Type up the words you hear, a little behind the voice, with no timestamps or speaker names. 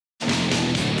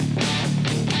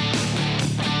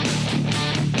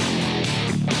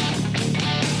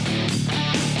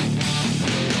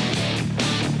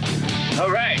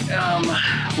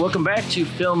Welcome back to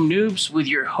Film Noobs with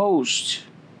your host,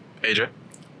 AJ.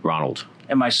 Ronald.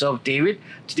 and myself, David.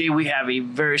 Today we have a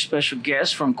very special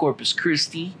guest from Corpus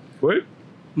Christi, What?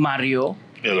 Mario.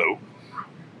 Hello.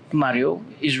 Mario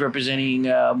is representing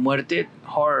Muerte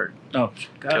Horror. No,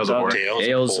 God, Tales of Horror.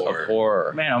 Tales of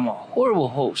Horror. Man, I'm a horrible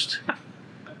host.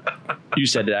 You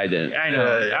said that I didn't. I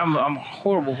know. Yeah. I'm a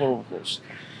horrible host.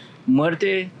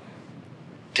 Muerte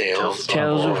Tales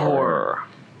of Horror.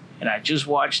 And I just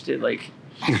watched it like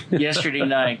yesterday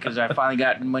night because I finally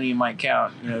got money in my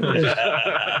account. You know,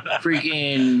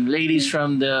 freaking ladies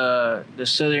from the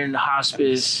Southern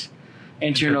Hospice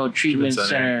Internal Treatment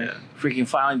Center freaking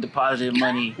finally deposited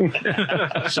money.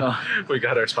 So We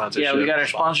got our sponsorship. yeah, we got our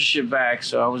sponsorship back,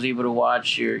 so I was able to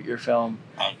watch your film.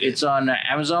 It's on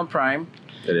Amazon Prime.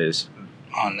 It is.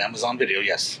 on Amazon Video,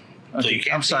 yes. Okay. So you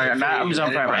can't I'm sorry, see it not for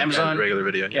Amazon Prime. Prime. Amazon. regular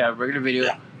video. Yeah, regular video.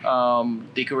 Yeah.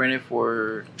 They could rent it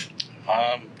for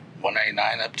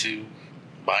 $199 up to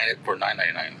buying it for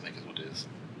 $9.99. I think is what it is.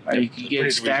 you can get Pretty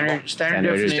standard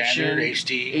Standard definition, Standard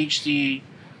HD. HD,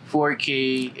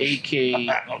 4K, 8K,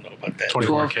 I don't know about that.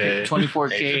 24K.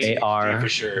 24K, AR. for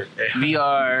sure.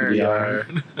 VR,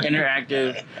 VR.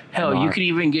 interactive. Hell, you could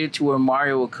even get it to where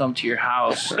Mario will come to your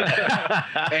house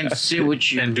and sit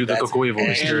with you. And do the That's- Cocoivo and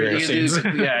hysteria And you scenes. do-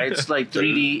 yeah, it's like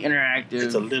 3D interactive.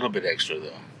 It's a little bit extra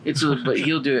though. But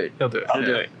he'll do it. He'll do it. He'll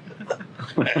do it.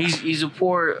 He's a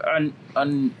poor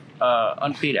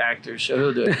unpaid actor, so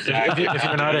he'll do it. If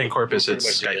you're not in Corpus,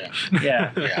 it's Pretty Skype. much,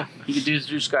 Yeah, Yeah. you can do it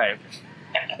through Skype.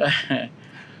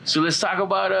 So let's talk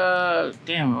about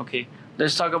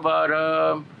let's talk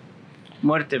about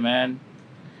Muerte, man.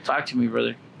 Talk to me,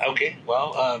 brother. Okay.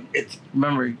 Well, it's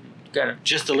Remember, you gotta.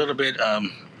 just a little bit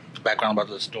background about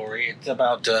the story. It's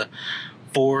about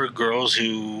four girls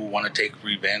who want to take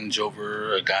revenge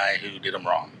over a guy who did them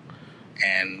wrong,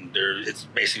 and it's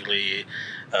basically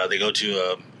they go to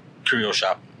a curio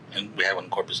shop, and we have one in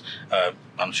Corpus.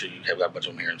 I'm sure you have got a bunch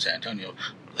of them here in San Antonio.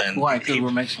 And Why? Because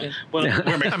we're Mexican. Well, we're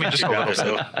Mexican. I mean, just a little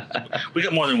so we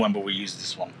got more than one, but we use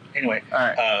this one anyway. All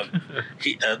right.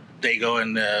 They go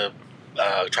and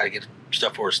try to get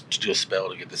stuff for us to do a spell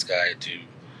to get this guy to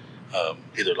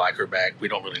either like her back. We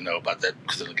don't really know about that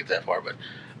because it doesn't get that far, but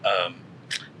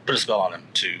put a spell on him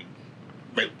to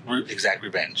make exact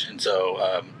revenge. And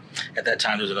so at that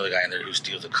time, there's another guy in there who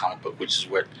steals a comic book, which is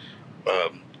what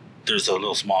there's a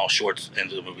little small shorts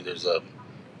into the movie. There's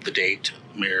the date,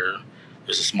 mirror.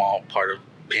 There's a small part of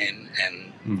Pin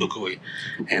and Bukui,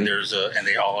 and and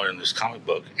they all are in this comic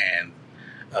book, and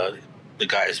the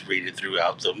guys read it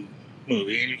throughout the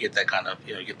movie, and you get that kind of,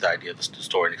 you get the idea of the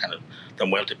story, and kind of the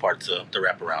muerte part's the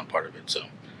wraparound part of it. So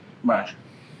Right.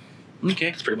 Okay.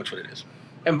 that's pretty much what it is.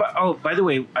 And by the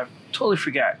way, I totally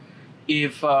forgot.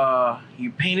 If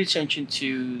you're paying attention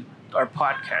to our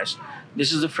podcast,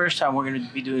 this is the first time we're going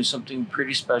to be doing something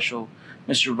pretty special.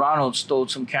 Mr. Ronald stole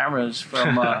some cameras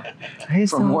from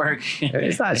work.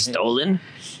 It's not stolen.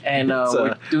 And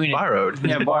we're doing it. Borrowed.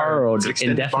 Yeah, borrowed. Borrowed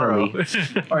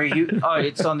indefinitely. Are you? Oh,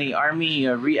 it's on the Army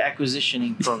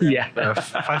reacquisitioning program. Yeah.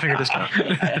 5-finger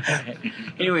discount.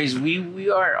 Anyways, we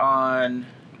are on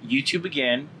YouTube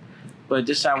again, but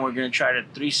this time we're going to try to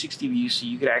 360 view so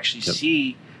you could actually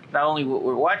see not only what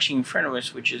we're watching in front of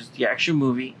us, which is the actual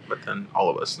movie, But then all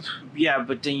of us. yeah,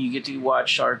 but then you get to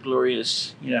watch our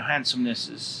glorious,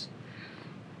 handsomenesses.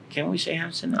 Can we say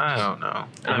handsomeness? I don't know.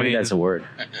 I think that's a word.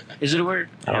 Is it a word?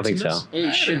 I don't think so.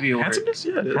 It should be a word. Handsomeness?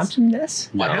 Yeah, it is. Handsomeness?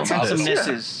 No.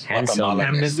 Handsomenesses. Handsome.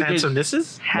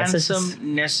 Handsomenesses?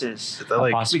 Handsomenesses. Is that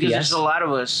like Apostrophe Because S? there's a lot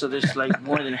of us, so there's like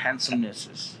more than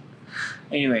handsomenesses.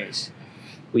 Anyways,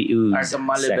 We ooze our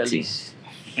tamale sexy. bellies.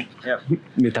 Yep.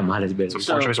 New tamales belly. some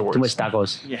poor choice of words? Too much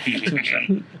tacos.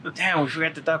 Yeah. Damn, we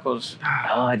forgot the tacos.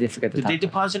 Oh, I did forget the Did they tacos.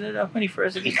 deposit enough money for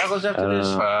us to get tacos after this?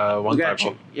 one We gotta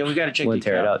taco. check. Yeah, we gotta check Wouldn't the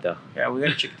tear it account. out though. Yeah, we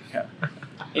gotta check the account.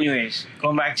 Anyways,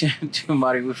 going back to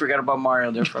Mario. We forgot about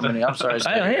Mario there for a minute. I'm sorry.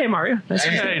 Hey, Mario. Nice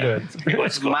to How meet you doing?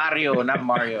 It's Mario, not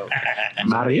Mario.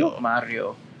 Mario.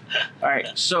 Mario. All right,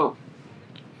 so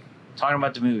talking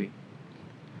about the movie.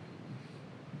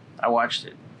 I watched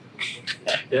it.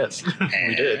 Yes,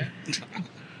 we did.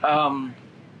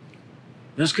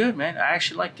 It was good, man. I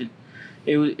actually liked it.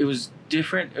 It was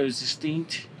different. It was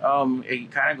distinct.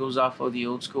 It kind of goes off of the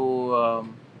old school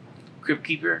Crypt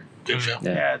Keeper. Good show.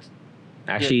 Yeah. Yeah.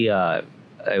 Actually,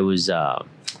 it was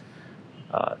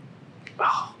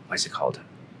what's it called?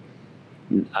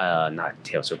 Not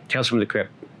Tales from the Crypt.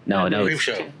 No, Creep it's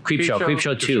show. Creep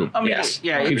Show 2. I mean, Yes.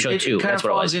 yeah, Creep Show 2. It kind That's of what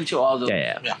it falls was. into all the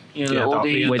Yeah. the Yeah, old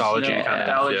the days, anthology kind of,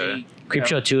 anthology. Creep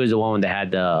Show 2 is the one that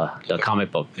had the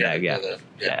comic book. Yeah. They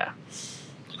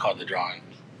call it the drawing.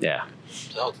 Yeah.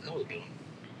 So that was a good one.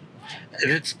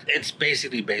 And it's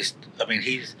basically based. I mean,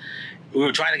 we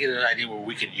were trying to get an idea where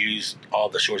we could use all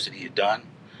the shorts that he had done,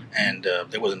 and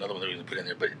there was another one that we were going to put in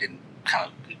there, but it didn't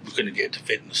we couldn't get it to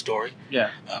fit in the story.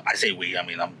 Yeah. I say we. I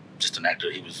mean, I'm just an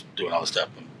actor. He was doing all the stuff.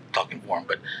 I'm talking for him,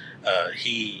 but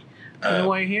he. I don't know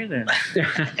why you're here then.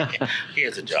 He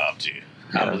has a job too.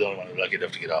 I was the only one who was lucky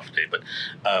enough to get off today, but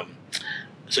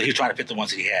so he was trying to fit the ones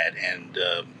that he had, and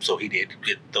so he did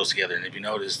get those together. And if you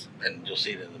notice, and you'll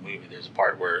see it in the movie, there's a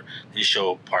part where they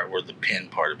show a part where the pin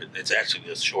part of it, it's actually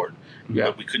just short,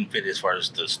 but we couldn't fit it as far as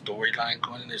the storyline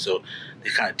going in there, so they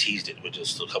kind of teased it with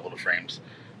just a couple of frames.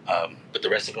 But the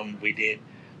rest of them we did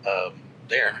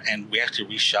there, and we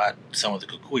actually reshot some of the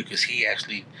Kukui because he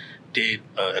actually did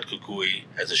at Kukui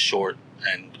as a short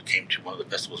and came to one of the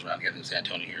festivals around here in San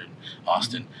Antonio, here in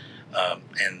Austin,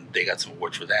 and they got some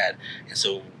awards for that. And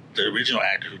so the original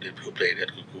actor who played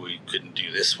Ed Kukui couldn't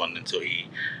do this one, and so he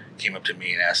came up to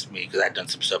me and asked me, because I'd done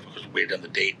some stuff because we had done the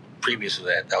date previous to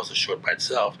that. That was a short by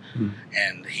itself,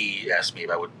 and he asked me if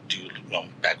I would do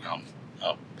background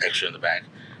extra in the back.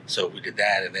 So we did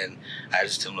that, and then I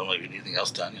just told him, if you need anything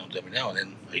else done, let me know. And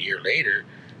then a year later,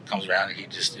 comes around and he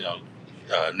just,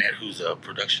 Ned, who's a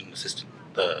production assistant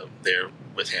there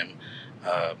with him,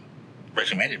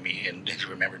 recommended me, and he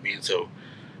remembered me, and so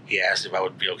he asked if I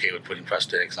would be okay with putting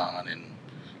prosthetics on and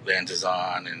lenses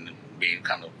on and being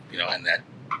kind of, in that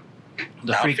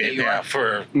The freak that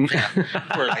outfit you are.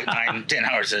 for like 9-10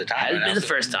 hours at a time. It'd been the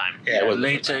first time. Yeah, it was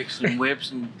Latex and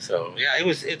whips and. So yeah, it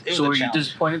was. It was So a were you challenge.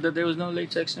 disappointed that there was no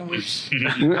latex and whips?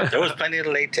 There was plenty of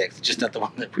latex, just not the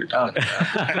one that we're talking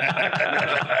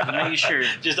about. Making sure.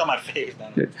 Just on my face.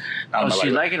 Not on Oh, my so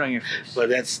you leg. like it on your face? But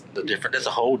that's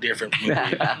a whole different movie.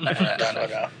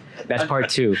 No. That's part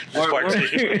 2. That's part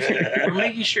two. We're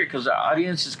making sure because the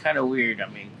audience is kind of weird. I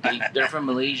mean, they're from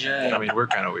Malaysia, I mean, we're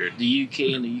kind of weird. the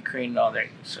UK, and the Ukraine, and all that.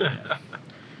 So,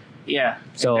 yeah.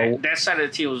 So- that side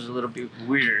of the teal was a little bit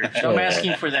weirder. So I'm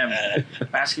asking for them.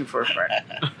 I'm asking for a friend.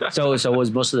 So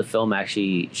was most of the film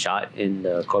actually shot in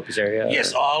the Corpus area?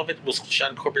 Yes, all of it was shot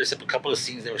in corporate, except a couple of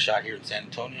scenes that were shot here in San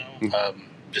Antonio,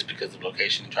 just because of the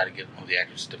location, and trying to get one of the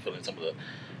actors to fill in some of the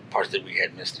parts that we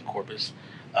had missed in Corpus.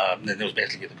 Then there was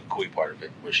basically the Kukui part of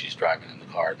it, where she's driving in the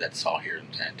car. That's all here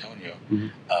in San Antonio,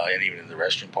 and even in the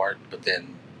restroom part. But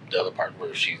then the other part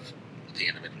where she's at the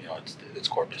end of it, it's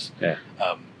Corpus. Yeah.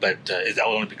 But it's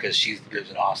only because she lives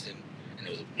in Austin, and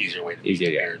it was an easier way to be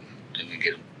here and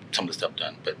get some of the stuff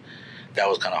done. But that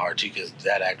was kind of hard too, because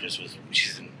that actress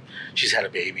she's had a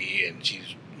baby, and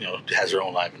she's has her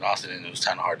own life in Austin, and it was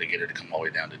kind of hard to get her to come all the way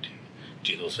down to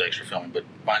do those extra filming. But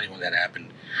finally, when that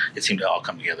happened, it seemed to all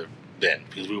come together then,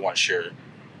 because we weren't sure if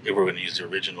we were going to use the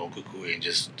original Kukui and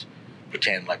just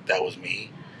pretend like that was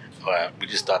me. We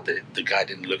just thought that the guy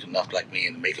didn't look enough like me,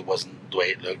 and the makeup wasn't the way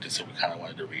it looked, and so we kind of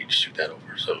wanted to reshoot that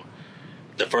over. So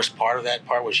the first part of that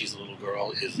part where she's a little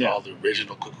girl is all the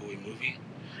original Kukui movie,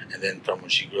 and then from when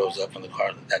she grows up in the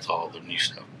car, that's all the new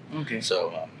stuff. Okay.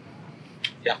 So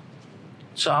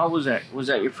So how was that? Was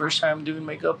that your first time doing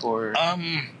makeup, or?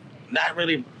 Not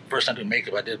really first time doing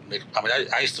makeup. I did makeup. I mean,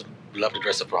 I used to love to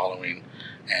dress up for Halloween,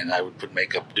 and I would put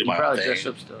makeup, do You my own probably thing. dress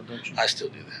up still, don't you? I still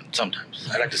do that sometimes.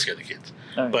 I like to scare the kids.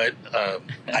 All right.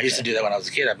 But I used to do that when I was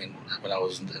a kid. I mean, when I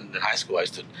was in high school,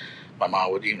 my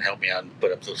mom would even help me out and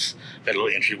put up that little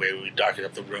entryway where we'd darken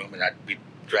up the room, and I'd be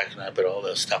dragging, and I'd put all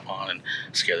the stuff on and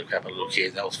scare the crap out of little kids.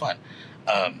 And that was fun.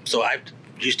 So I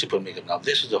used to put makeup. Now,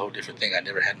 this was a whole different thing. I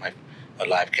never had a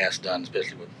live cast done,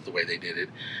 especially with the way they did it.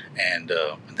 And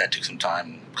that took some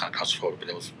time, kind of claustrophobic, but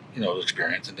it was, an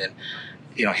experience. And then,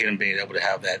 him being able to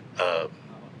have that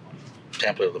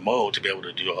template of the mold to be able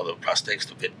to do all the prosthetics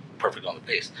to fit perfect on the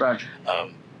face. Roger.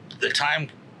 The time,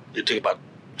 it took about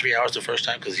 3 hours the first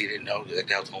time because he didn't know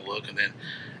exactly how it was going to look. And then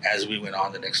as we went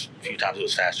on the next few times, it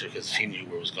was faster because he knew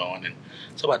where it was going. And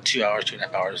so about 2 hours,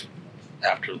 2.5 hours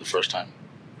after the first time.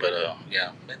 But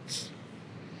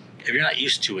if you're not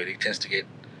used to it, it tends to get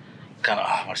kind of,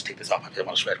 I want to take this off. I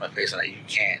want to scratch my face, and you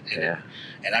can't.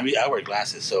 And I wear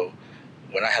glasses, so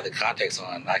when I had the contacts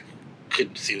on, I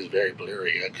couldn't see. It was very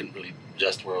blurry. I couldn't really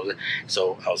adjust where I was.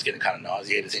 So I was getting kind of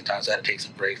nauseated at the same time, so I had to take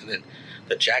some breaks. And then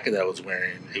the jacket that I was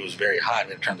wearing, it was very hot.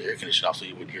 We had to turn the air conditioner off so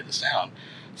you wouldn't hear the sound.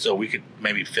 So we could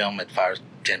maybe film at 5 or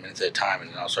 10 minutes at a time,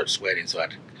 and then I'll start sweating. So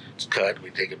I'd cut,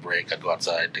 we'd take a break, I'd go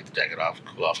outside, take the jacket off,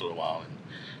 cool off a little while. And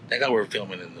thank God we were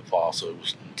filming in the fall, so it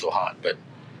was so hot. But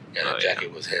that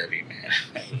jacket was heavy, man.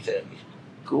 It was heavy.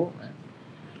 Cool, man.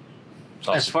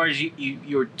 Awesome. As far as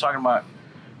you were talking about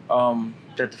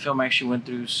that the film actually went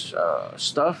through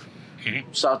stuff.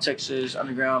 South Texas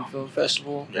Underground Film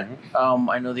Festival. Yeah.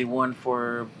 I know they won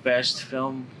for best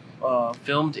film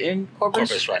filmed in Corpus.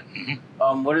 Corpus, right?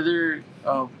 Mm-hmm. What other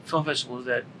film festivals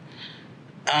that?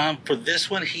 For this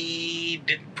one, he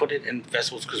didn't put it in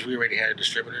festivals because we already had a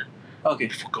distributor Okay.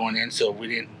 before going in, so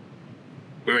we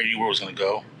already knew where it was going to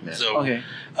go. Yeah. So, Okay.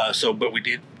 but we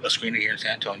did a screening here in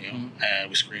San Antonio, and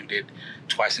we screened it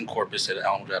twice in Corpus at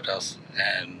Alamo Draft House,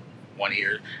 and one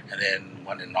here, and then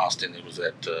one in Austin. It was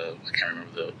at I can't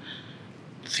remember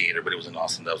the theater, but it was in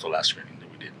Austin. That was the last screening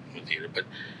that we did in the theater. But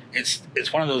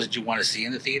it's one of those that you want to see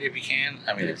in the theater if you can.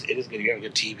 I mean, it is good. You have a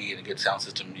good TV and a good sound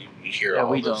system. You hear Yeah,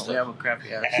 all we of those don't. We stuff. have a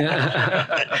crappy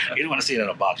ass. You don't want to see it in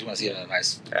a box. You want to see it on a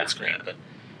nice big screen.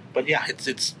 But yeah, it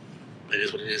is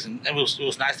what it is, and it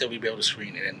was nice that we'd be able to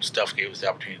screen it, and Stuff gave us the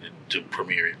opportunity to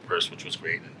premiere it first, which was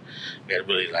great, and we had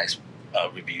really nice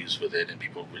reviews with it, and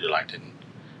people really liked it, and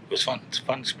it was fun. It's a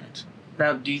fun experience.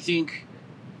 Now, do you think,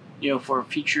 for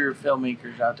future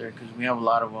filmmakers out there, because we have a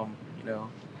lot of them,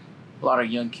 a lot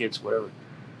of young kids, whatever.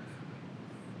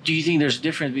 Do you think there's a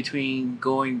difference between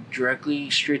going directly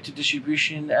straight to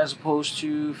distribution as opposed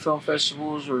to film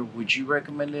festivals, or would you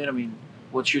recommend it? I mean,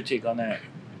 what's your take on that?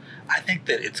 I think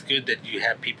that it's good that you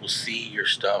have people see your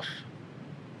stuff,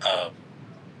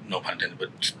 no pun intended, but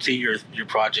see your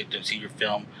project and see your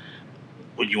film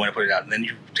when you want to put it out, and then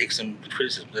you take some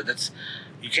criticism.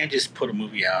 You can't just put a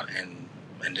movie out and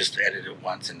just edit it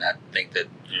once and not think that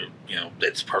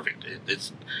that's perfect.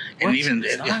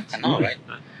 I know, right?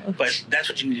 But that's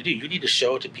what you need to do. You need to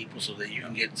show it to people so that you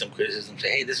can get some criticism. Say,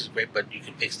 hey, this is great, but you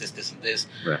can fix this, this, and this.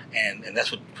 Right. And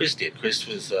that's what Chris did. Chris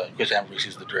Ambrose,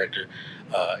 who's the director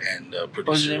and producer. What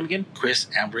was his name again? Chris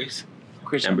Ambrose.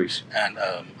 Chris Ambrose. And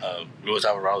Luis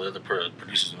Alvarado, the other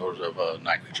producers and owners of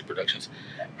Night Creature Productions.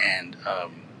 And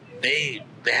they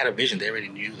had a vision. They already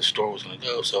knew the store was going to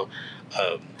go. So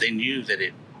they knew that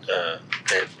it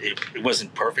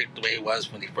wasn't perfect the way it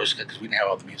was when they first got, because we didn't have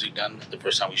all the music done the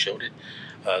first time we showed it.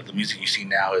 The music you see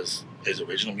now is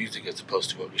original music as opposed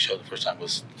to what we showed the first time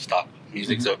was stock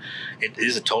music. Mm-hmm. So it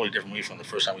is a totally different movie from the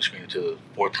first time we screened it to the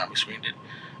fourth time we screened it.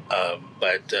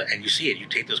 And you see it, you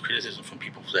take those criticisms from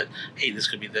people that, hey, this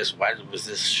could be this, why was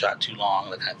this shot too long,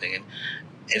 that kind of thing. And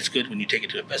it's good when you take it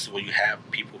to a festival, you have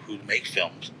people who make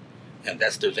films, and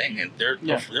that's their thing, and they're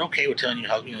okay with telling you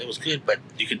how it was good, but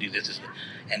you can do this,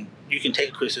 and you can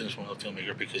take criticism from a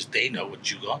filmmaker because they know what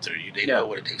you've gone through. They know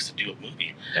what it takes to do a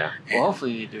movie. Yeah. And, well,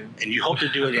 hopefully they do. And you hope to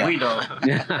do it. Yeah. We don't.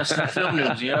 That's the film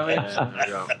news, you know what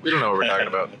I mean? We don't know what we're talking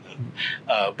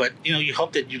about. But you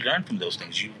hope that you learn from those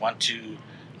things. You want to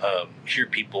hear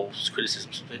people's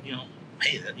criticisms. That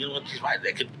hey, what, he's right.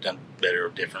 They could have done better or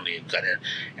differently and cut it.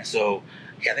 And so,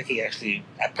 I think he actually,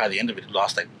 at probably the end of it,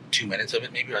 lost like 2 minutes of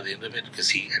it, maybe, or the end of it, because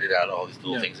he edited out all these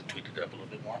little things and tweaked it up a little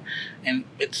bit more. And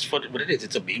it's what it is.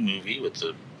 It's a B movie with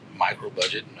a micro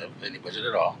budget, no any budget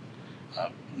at all.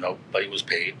 Nobody was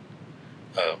paid.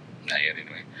 Not yet,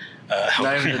 anyway.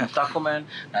 Not even the Taco Man?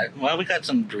 Well, we got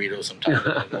some Doritos sometimes.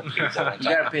 You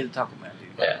gotta pay the Taco Man, dude.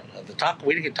 Yeah. The taco,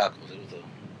 we didn't get tacos.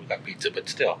 We got pizza, but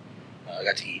still, I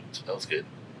got to eat, so that was good.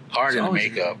 Hard in the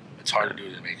makeup. It's hard to do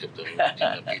it in makeup,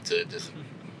 though. Pizza doesn't.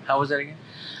 How was that again?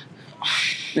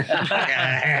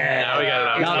 Now we got it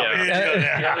on.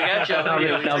 Yeah, we got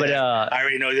you. No, but I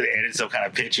already know you're gonna edit some kind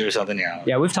of picture or something now.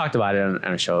 yeah, we've talked about it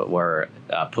on a show where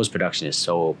post production is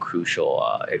so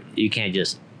crucial. You can't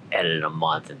just edit in a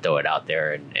month and throw it out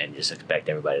there and just expect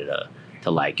everybody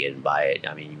to like it and buy it.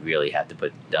 I mean, you really have to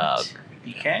put.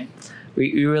 You can?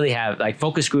 We really have, like,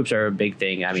 focus groups are a big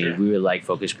thing. I mean, we really like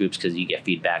focus groups because you get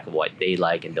feedback of what they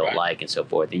like and don't like and so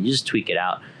forth. And you just tweak it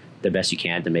out the best you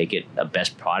can to make it the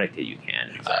best product that you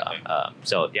can. Exactly.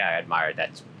 So, yeah, I admire it.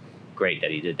 That's great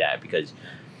that he did that because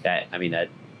that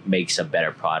makes a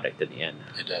better product in the end.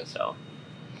 It does. So,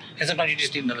 and sometimes you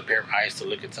just need another pair of eyes to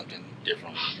look at something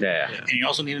different. yeah. And you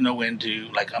also need to know when to,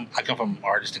 like, I come from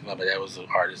artistic. My dad was an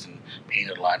artist and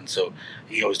painted a lot, and so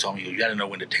he always told me, you got to know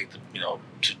when to take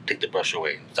the brush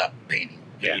away and stop painting.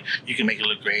 Yeah. You can make it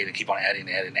look great and keep on adding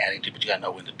to it, but you got to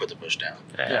know when to put the brush down.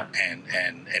 Yeah.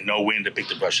 And know when to pick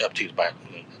the brush up too. You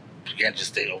can't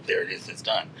just say, oh, there it is, it's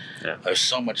done. Yeah. There's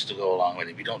so much to go along with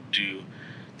it. If you don't do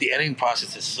the editing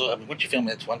process is so. I mean, once you film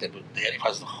it, it's one thing, but the editing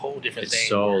process is a whole different thing. It's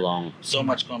so long. So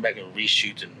much going back and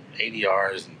reshoots and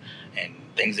ADRs and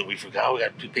things that we forgot. Oh, we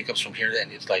got two pickups from here. Then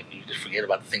it's like you just forget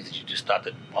about the things that you just thought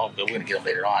that we're going to get them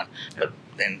later on. But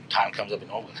then time comes up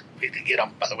and we didn't get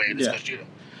them. By the way, let's go shoot them.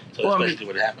 So that's basically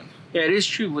what happened. Yeah, it is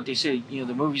true what they say. The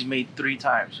movie's made 3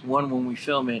 times. One when we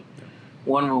film it,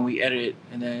 one when we edit it,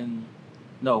 and then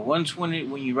one's when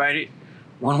you write it,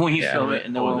 one when you film it,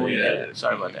 and then one when you edit it.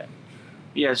 Sorry about that.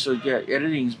 Yeah, so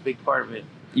editing is a big part of it.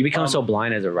 You become so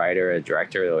blind as a writer, a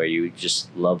director, or you just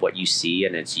love what you see,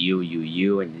 and it's you,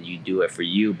 and you do it for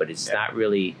you. But it's not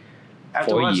really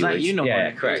Afterwards, you. not you no Yeah,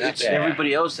 more. correct. It's Yeah.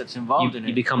 everybody else that's involved in it.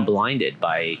 You become blinded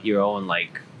by your own But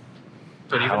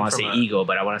I even don't want to from say a- ego,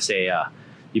 but I want to say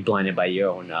you're blinded by your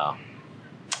own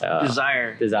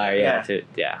desire. desire. Yeah. To It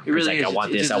It's really is. I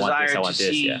want It's this. a I want this. I desire want to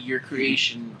this. see Yeah. your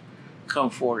creation come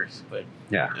forth. But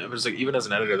It was like even as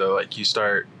an editor though, like you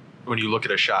start when you look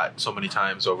at a shot so many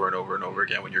times over and over and over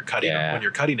again. When you're cutting, Yeah.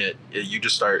 you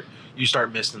just start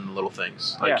missing the little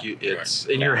things. Like Yeah. it's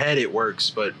in your head it works,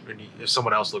 but if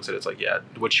someone else looks at it, it's like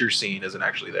what you're seeing isn't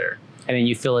actually there. And then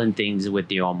you fill in things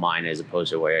with your own mind as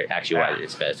opposed to where actually Yeah. what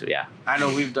it's best. Yeah. I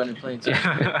know we've done it plenty of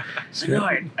times. So no,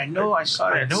 I know I saw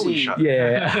I that know scene. we shot.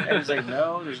 Yeah. And it's like,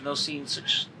 no, there's no scene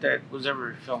such that was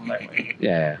ever filmed that way.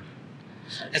 Yeah.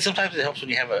 And sometimes it helps when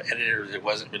you have an editor that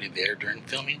wasn't really there during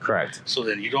filming. Correct. So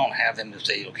then you don't have them to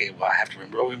say, okay, well, I have to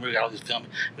remember, we got all this film,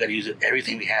 we got to use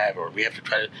everything we have, or we have to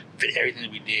try to fit everything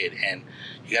that we did. And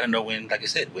you got to know when, like I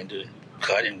said, when to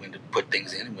cut and when to put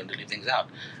things in and when to leave things out.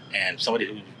 And somebody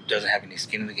who doesn't have any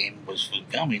skin in the game was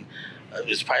filming,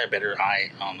 there's probably a better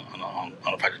eye on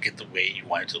a project to get the way you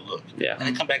want it to look. Yeah. And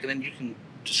then come back and then you can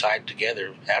decide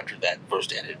together after that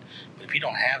first edit. But if you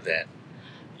don't have that,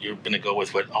 you're going to go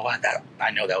with what, I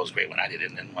know that was great when I did it.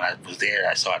 And then when I was there,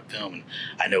 I saw it film and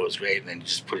I know it was great. And then you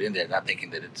just put it in there, not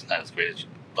thinking that it's not as great as you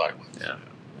thought it was. Yeah.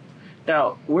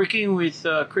 Now, working with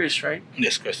Chris, right?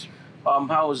 Yes, Chris.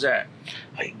 How was that?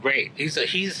 Great.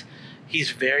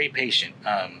 He's very patient.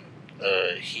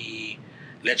 He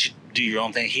lets you do your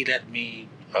own thing. He let me.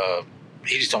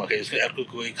 He just told me, okay, it's El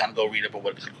Cucuy, kind of go read up on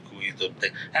what El Cucuy is. The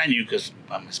thing. And I knew because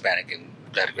I'm Hispanic and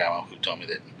got a grandma who told me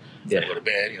that when I go to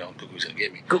bed, Cucuy's gonna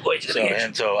get me. Good boy.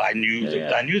 So I knew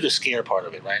Yeah. I knew the scare part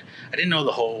of it, right? I didn't know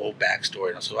the whole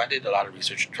backstory, so I did a lot of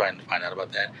research trying to find out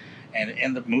about that. And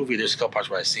in the movie, there's a couple parts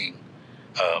where I sing.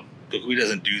 Cucuy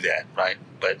doesn't do that, right?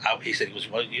 But he said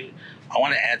I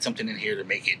want to add something in here to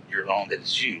make it your own, that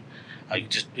it's you. You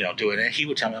just do it, and he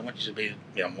would tell me, I want you to be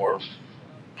more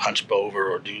hunched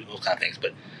over or do those kind of things.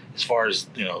 But as far as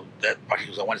that part, he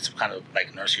goes, I wanted some kind of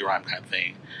like nursery rhyme kind of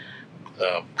thing.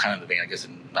 Kind of the vein, I guess,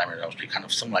 in Nightmare on Elm Street, kind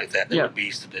of something like that. There would be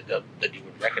that you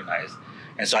would recognize.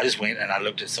 And so I just went and I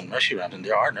looked at some nursery rhymes, and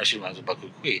there are nursery rhymes about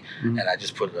Cucuy, Mhm. and I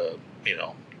just put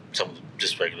some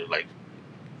just regular like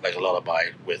a lullaby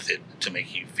with it to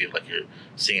make you feel like you're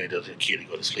singing it to a kid to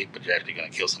go to sleep, but you're actually going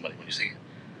to kill somebody when you sing it.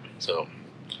 So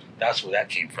that's where that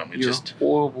came from. It You're just a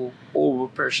horrible, horrible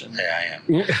person. yeah, I am.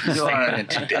 You Singing are. it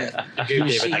to death. Gave You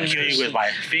David sing- I kill you with my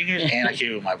fingers and I kill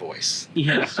you with my voice.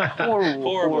 Yes, horrible,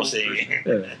 Horrible person. singing.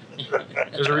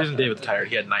 There's a reason David's tired.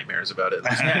 He had nightmares about it.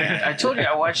 Yeah, I told you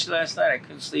I watched it last night. I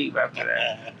couldn't sleep after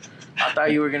that. I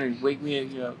thought you were gonna wake me,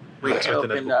 wake With up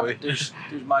the and Netflix boy. there's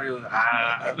Mario.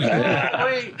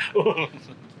 Wait,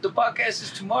 the podcast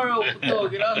is tomorrow. Puto,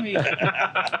 get on me.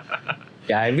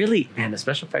 Yeah, the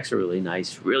special effects are really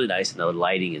nice, and the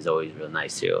lighting is always real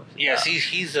nice too. Yes,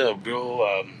 he's a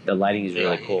real The lighting is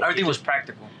really Yeah, cool. Everything was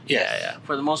practical Yeah.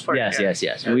 for the most part. Yes, yeah.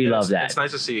 yes. We love that. It's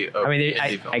nice to see. I mean,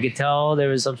 I could tell there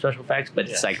was some special effects, but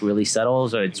it's Yeah. like really subtle,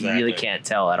 so it's really Exactly. can't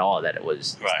tell at all that it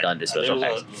was right. done to special There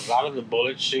effects. was a lot of the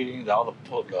bullet shootings, all the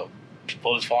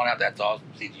bullets falling out. That's all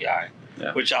CGI.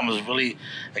 Yeah. Which I was really,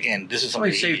 again, this is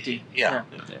Only something safety. Yeah,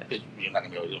 Yeah. you're not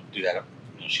gonna be able to do that.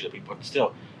 Shoot up people, but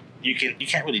still, you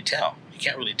can't really tell. You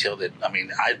can't really tell that. I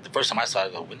mean, the first time I saw it,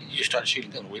 I go, when did you start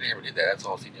shooting guns? We never did that. That's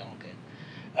all CGI.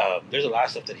 Okay. There's a lot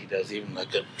of stuff that he does, even like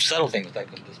subtle things, like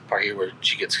this part here where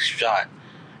she gets shot.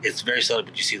 It's very subtle,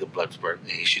 but you see the blood spurt, and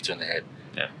he shoots her in the head.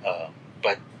 Yeah.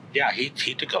 But yeah, he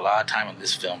took a lot of time on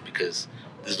this film because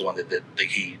this is the one that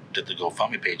he did the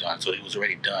GoFundMe page on, so it was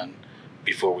already done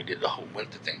before we did the whole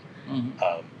winter thing.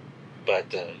 Mhm.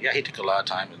 But yeah, he took a lot of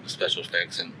time in the special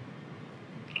effects, and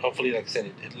hopefully, like I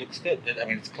said, it looks good. I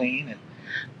mean, it's clean, and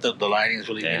the lighting is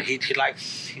really Yeah. good.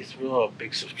 He's real a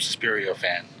big Suspiria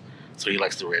fan, so he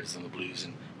likes the reds and the blues,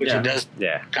 and which Yeah. it does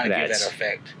Yeah, kind of give that's- that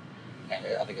effect. And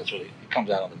I think it's it comes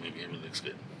out on the movie. It really looks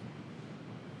good.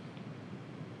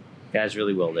 Guys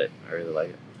really willed it. I really like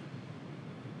it.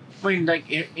 I mean, like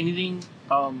anything.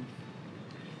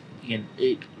 Again,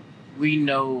 we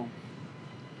know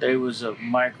that it was a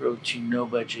micro to no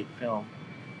budget film,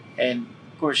 and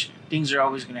of course, things are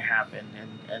always going to happen,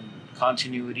 and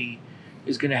continuity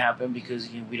is going to happen because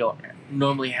we don't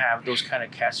normally have those kind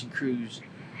of cast and crews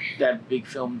that big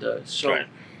film does. So, Right.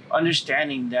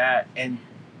 understanding that and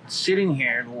sitting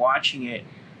here and watching it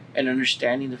and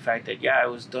understanding the fact that it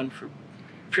was done for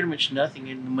pretty much nothing,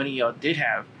 and the money y'all did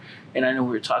have, and I know we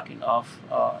were talking off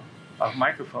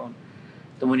microphone,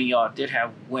 the money y'all did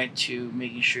have went to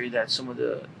making sure that some of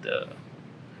the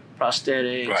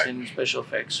prosthetics Right. and special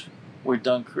effects were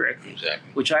done correctly,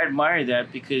 Exactly. which I admire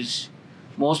that because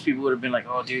most people would have been like,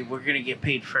 oh dude, we're gonna get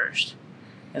paid first.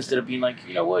 instead of being like,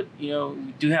 you know what, we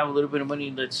do have a little bit of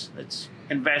money. Let's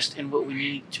invest in what we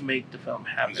need to make the film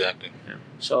happen. Exactly.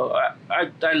 So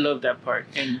I love that part,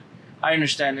 and I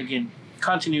understand again.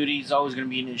 Continuity is always going to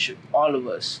be an issue. All of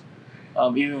us,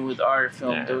 even with our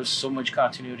film, there was so much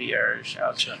continuity errors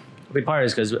out there. A big part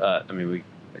is because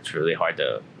it's really hard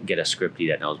to get a scriptie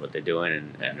that knows what they're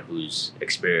doing and who's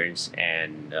experienced,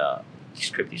 and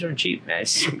scripties aren't cheap, man.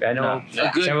 I know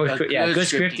good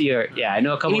scriptie. I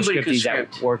know a couple of Anybody scripties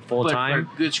that work full time,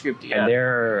 good scriptie, and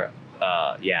they're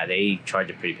they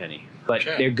charge a pretty penny. But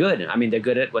they're good. I mean, they're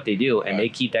good at what they do, and they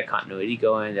keep that continuity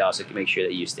going. They also can make sure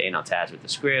that you're staying on task with the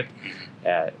script.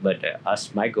 But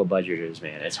us micro budgeters,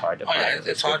 man, it's hard to find.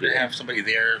 It's hard to have somebody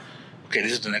there. Okay,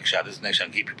 this is the next shot. This is the next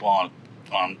shot. Keep people on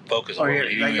focus. Oh,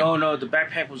 no, the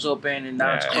backpack was open and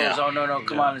now it's closed. Yeah. Oh, no,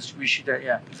 come on, let's reshoot that.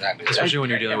 Yeah, exactly. Especially when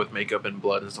you're dealing with makeup and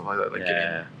blood and stuff like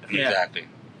that. Exactly.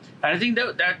 And I think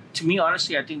that to me,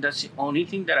 honestly, I think that's the only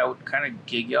thing that I would kind of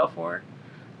gig y'all for.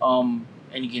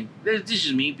 And again, this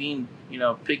is me being,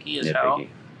 picky as hell. Picky.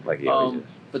 Like you always do.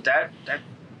 But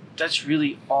that's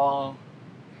really all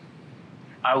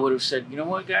I would have said. You know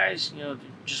what, guys?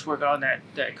 Just work on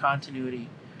that continuity,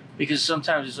 because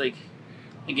sometimes it's like,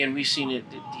 again, we've seen it.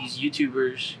 These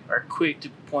YouTubers are quick to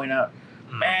point out,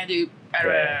 man, dude,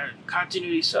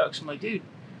 continuity sucks. I'm like, dude.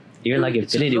 Even like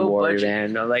Infinity War,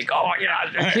 man. I'm like, oh,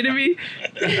 you're kidding me?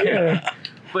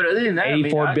 But other than that,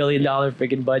 $84 billion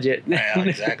freaking budget. Yeah,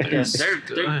 exactly.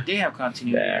 They have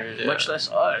continuity errors, much less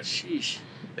us. Sheesh.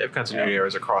 They have continuity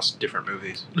errors across different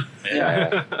movies.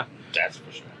 That's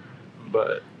for sure.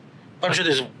 But I'm sure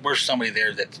there's somebody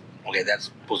there that's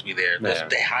supposed to be there.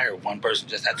 They hire one person,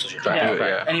 just that's what you're trying to do.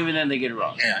 Yeah. And even then they get it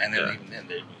wrong. Yeah, and then even then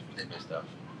they miss stuff.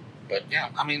 But yeah,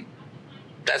 I mean,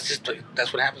 that's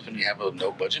what happens when you have a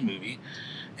no budget movie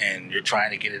and you're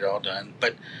trying to get it all done.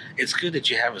 But it's good that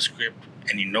you have a script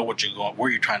and you know where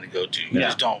you're trying to go to. You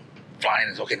just don't fly in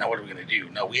and say, okay, now what are we going to do?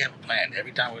 No, we have a plan.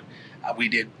 Every time we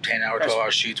did 10-hour,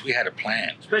 12-hour shoots, we had a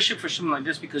plan. Especially for something like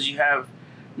this, because you have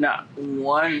not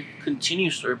one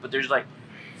continuous story, but there's like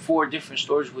 4 different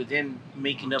stories within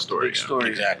making up the big story.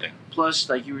 Exactly. Plus,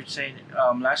 like you were saying,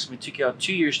 last time it took y'all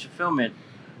 2 years to film it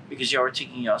because y'all were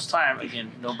taking y'all's time.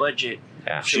 Again, no budget.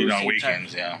 Yeah. Shooting on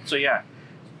weekends, So yeah,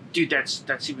 dude,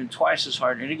 that's even twice as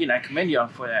hard. And again, I commend y'all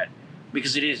for that,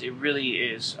 because it really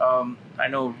is. I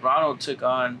know Ronald took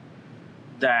on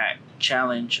that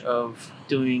challenge of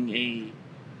doing a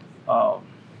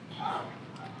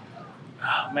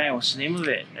what's the name of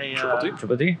it?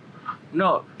 Triple D?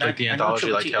 No, like the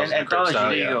anthology, like Tales an of the Crypt anthology. style,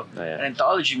 There you go. Oh, yeah. An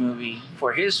anthology movie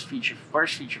for his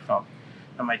first feature film.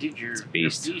 I'm like, dude, you're a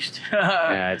beast.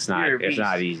 Yeah, it's not You're a beast.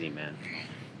 easy, man.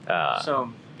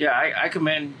 So yeah, I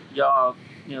commend y'all,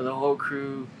 the whole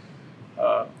crew,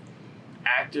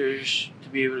 actors, to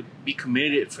be able to be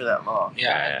committed for that long.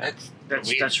 Yeah,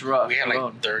 that's rough. We had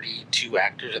alone. like 32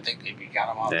 actors, I think, if you count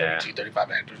them all, 32,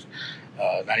 35 actors.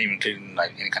 Not even including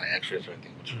like any kind of extras or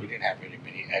anything, which we didn't have very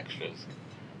many extras.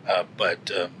 But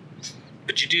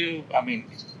you do, I mean,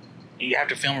 you have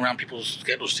to film around people's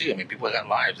schedules too. I mean, people got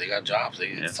lives, they got jobs.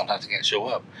 Sometimes they can't show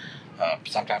up.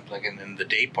 Sometimes, like in the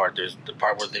day part, there's the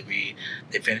part where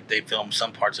they film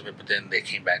some parts of it, but then they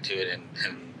came back to it,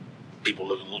 and people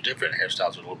look a little different.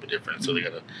 Hairstyles are a little bit different, so they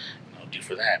got to do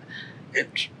for that.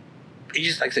 It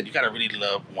just, like I said, you got to really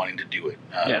love wanting to do it.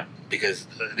 Because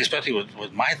especially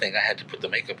with my thing, I had to put the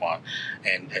makeup on,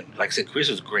 and like I said, Chris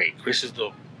is great. Chris is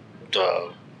the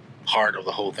heart of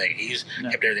the whole thing. He's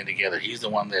kept everything together. He's the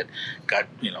one that got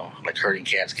like herding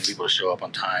cats, getting people to show up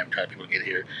on time, trying to people to get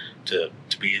here to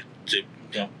be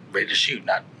ready to shoot,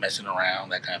 not messing around,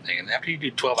 that kind of thing. And after you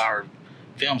do 12-hour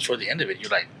films, toward the end of it,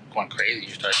 you're like going crazy.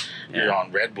 You're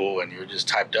on Red Bull and you're just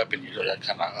typed up, and you're like,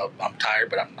 I'm tired,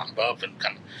 but I'm not up, and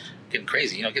kind of getting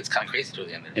crazy. It gets kind of crazy toward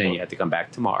the end of it. And you have to come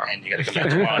back tomorrow. And you got to come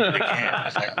back tomorrow again.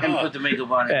 It's like, and put the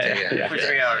makeup on it for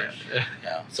 3 hours.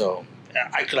 Yeah. So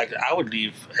I would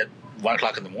leave at 1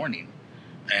 o'clock in the morning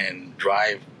and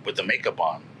drive with the makeup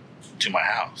on to my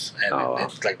house, and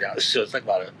it's like down. So it's like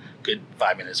about a good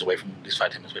 5 minutes away from, at least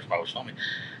 5-10 minutes away from where I was filming.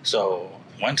 So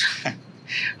one time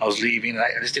I was leaving, and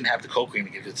I just didn't have the cold cream to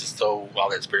get, because it's so, all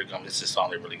that spirit gum, it's just on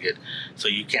there really good. So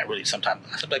you can't really,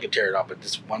 sometimes I could tear it off, but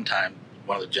this one time,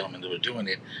 one of the gentlemen that were doing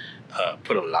it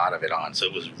put a lot of it on, so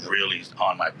it was really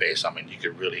on my face. I mean, you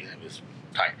could really, it was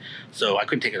tight. So I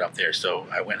couldn't take it off there. So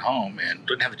I went home and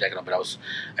didn't have the jacket on, but I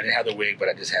didn't have the wig, but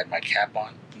I just had my cap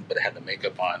on, but I had the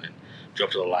makeup on, and drove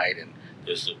to the light, and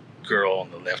there's a girl on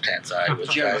the left-hand side.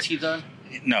 Did you have the teeth on?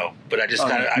 No, but I just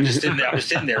I was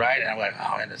sitting there, right? And I'm like,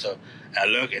 oh, and so I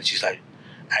look, and she's like,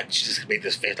 she just made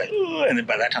this face like, "Ugh," and then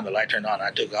by that time the light turned on,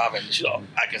 I took off, and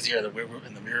I can see her in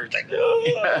the mirror, like,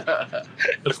 "Ugh."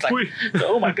 It's like,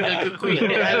 oh my god,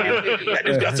 I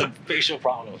just got some facial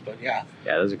problems, but yeah,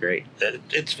 those are great.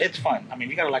 it's fun. I mean,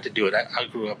 you gotta like to do it. I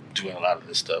grew up doing a lot of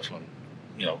this stuff when,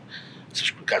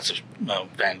 got some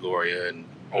Fangoria and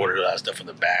ordered a lot of stuff from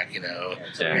the back,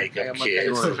 makeup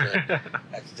kits.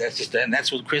 That's just that, and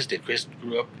that's what Chris did. Chris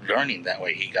grew up learning that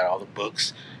way. He got all the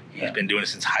books. He's been doing it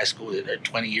since high school. They're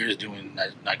 20 years doing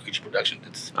Night Creature production.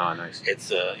 Nice. It's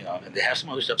and they have some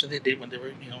other stuff that they did when they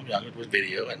were younger with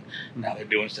video, and now they're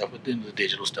doing stuff with the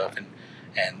digital stuff.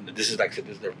 And this is, like I said,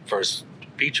 this is their first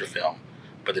feature film,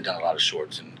 but they've done a lot of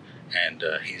shorts, and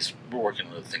we're working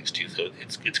on other things too. So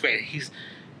it's great. He's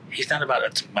not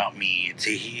about me.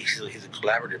 He's a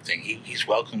collaborative thing. He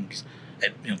welcomes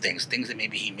things that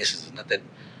maybe he misses. It's not that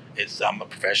I'm a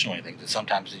professional or anything. That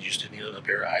sometimes you just need a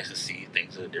pair of eyes to see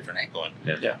things at a different angle.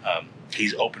 And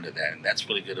he's open to that, and that's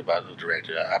really good about the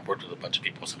director. I've worked with a bunch of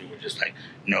people. Some people are just like,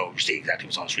 no, you see exactly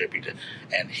what's on the script.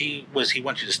 And he wants you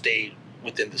to stay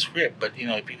within the script, but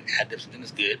if you add something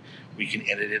that's good, we can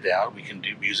edit it out. We can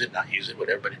use it, not use it,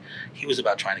 whatever. But he was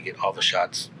about trying to get all the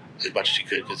shots as much as he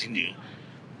could, because he knew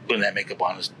putting that makeup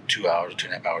on us 2 hours,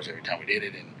 2.5 hours every time we did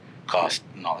it, and cost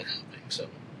and all that kind of thing. So,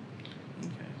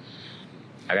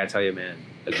 I gotta tell you, man,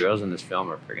 the girls in this film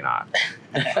are freaking hot.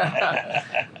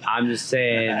 I'm just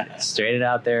saying, straight it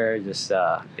out there, just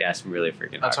some really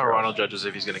freaking hot. That's how girls. Ronald judges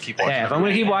if he's gonna keep watching. Yeah, if I'm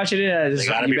gonna keep watching it, you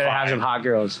better fine. have some hot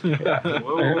girls.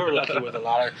 we're lucky with a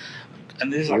lot of,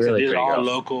 and this is Really these are all pretty girls.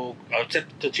 local.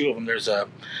 Except the two of them. There's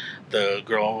the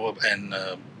girl and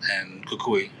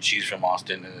Kukui. She's from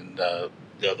Austin, and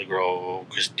the other girl,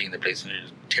 Christine, that plays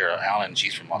Tara Allen.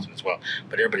 She's from Austin as well.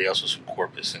 But everybody else was from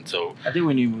Corpus, and so I think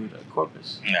we need to move to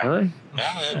Corpus. yeah. Really?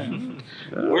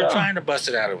 We're trying to bust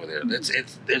it out over there.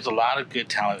 There's a lot of good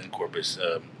talent in Corpus,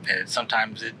 and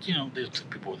sometimes there's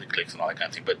people with the clicks and all that kind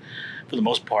of thing. But for the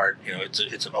most part,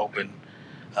 it's an open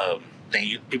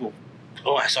thing. People,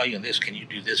 I saw you in this. Can you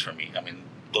do this for me? I mean,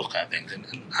 those kind of things. And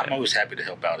I'm always happy to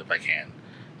help out if I can.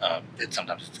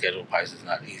 Sometimes the schedule price is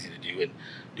not easy to do, and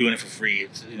doing it for free,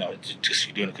 it's just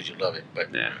you're doing it because you love it.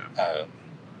 But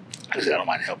like I said, I don't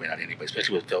mind helping out anybody,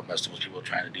 especially with film festivals. People are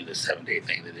trying to do the 7-day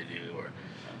thing that they do,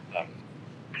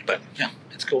 but yeah,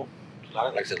 it's cool.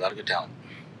 Like I said, a lot of good talent.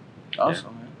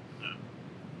 Awesome,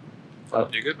 man.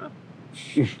 You good, man?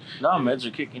 No, meds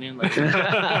are kicking in. Like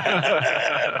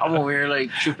I'm over here like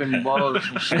tripping balls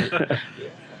and shit.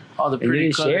 All the And you pretty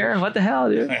didn't colors. share? What the hell,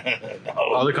 dude?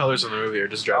 All the colors in the movie are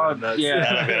just driving him nuts.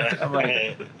 Yeah. I'm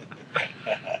like,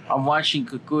 I'm watching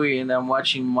Kukui and I'm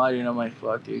watching Mari and I'm like,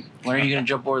 fuck, dude. When are you gonna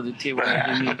jump over the table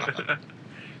and give me?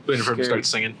 Waiting for him to Scary. start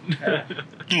singing.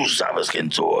 You sabes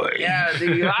quién soy. Yeah,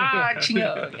 dude.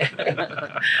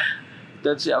 Chingo.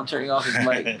 That's it. I'm turning off his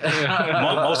mic.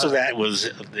 Most of that was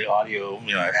the audio,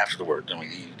 afterward. I mean,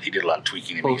 he did a lot of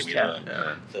tweaking and making me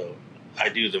so I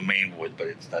do the main voice, but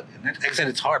it's not. And like I said,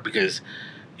 it's hard because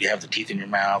you have the teeth in your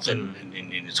mouth, and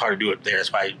it's hard to do it there.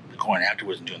 That's why going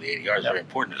afterwards and doing the ADR is very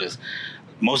important, because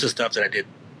most of the stuff that I did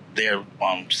there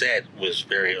on set was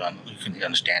very you can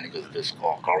understand it because of this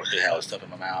how stuff in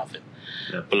my mouth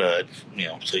and blood,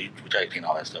 so we try to clean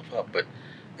all that stuff up. But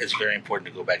it's very important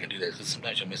to go back and do that, because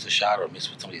sometimes you'll miss a shot or miss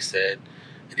what somebody said.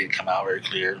 It didn't come out very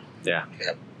clear. Yeah. You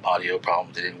have audio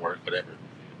problems, it didn't work, whatever.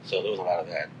 So there was a lot of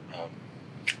that.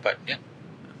 But yeah,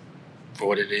 for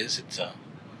what it is, it's a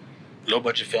low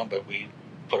budget film, but we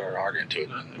put our heart into it,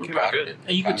 and we're proud of it.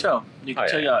 And you can tell. You can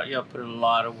tell y'all put a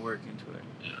lot of work into it.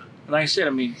 Yeah. And like I said, I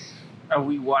mean,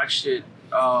 we watched it,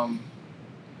 and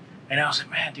I was like,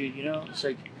 man, dude, it's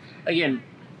like, again,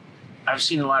 I've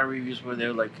seen a lot of reviews where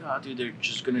they're like, oh, dude, they're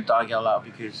just going to dog y'all out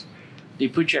because they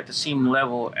put you at the same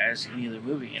level as any other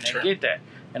movie. And Sure. I get that.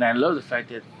 And I love the fact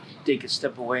that they could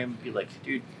step away and be like,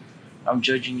 dude, I'm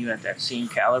judging you at that same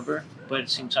caliber. But at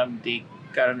the same time, they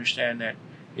got to understand that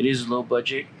it is low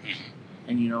budget.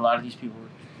 And, a lot of these people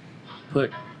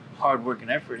put hard work and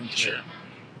effort into it.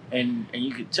 And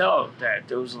you could tell that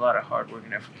there was a lot of hard work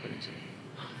and effort put into it.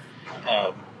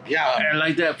 And I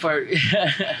like that part.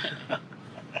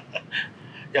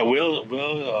 Yeah, Will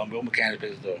McCann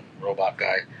is the robot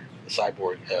guy, the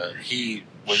cyborg. He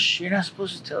was. You're not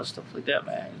supposed to tell stuff like that,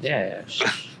 man. Yeah.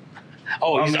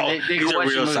 Oh, he's, they he's can a watch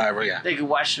real the movie. cyborg. Yeah, They could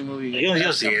watch the movie.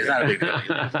 you'll see it. It's not a big deal.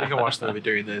 You can watch the movie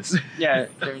during this. Yeah,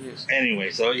 there it is.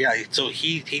 Anyway, so yeah, so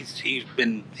he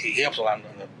helps a lot on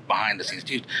the behind the scenes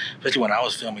too. Especially when I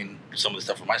was filming some of the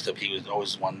stuff for my stuff, he was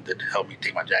always one that helped me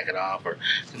take my jacket off, or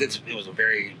it was a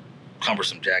very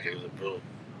cumbersome jacket. It was a real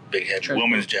big heavy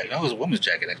woman's jacket. No, it was a woman's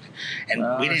jacket actually,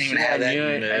 and we didn't even have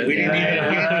that. We didn't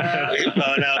even.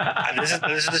 No,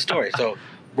 this is the story. So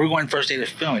we're going first day to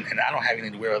filming, and I don't have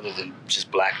anything to wear other than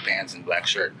just black pants and black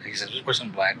shirt. He says, just wear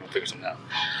something black, we'll figure something out.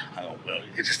 I go, well,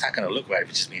 it's just not going to look right if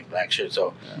it's just me in black shirt.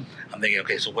 So I'm thinking,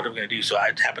 okay, so what are we going to do? So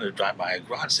I happen to drive by a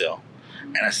garage sale,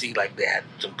 and I see like they had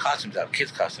some costumes out,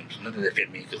 kids' costumes. Nothing that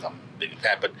fit me because I'm big and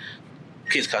fat, but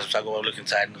kids' costumes. I go look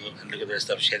inside and look at their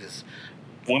stuff. She had this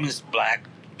woman's black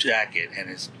jacket, and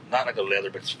it's not like a leather,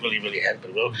 but it's really, really heavy.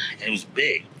 But and it was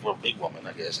big for a big woman,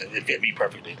 I guess. And it fit me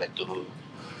perfectly, like to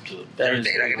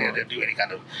everything. I didn't do any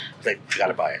kind of like, you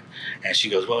gotta buy it. And she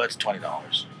goes, well, that's $20.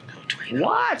 $20.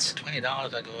 What? $20. I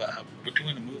go, we're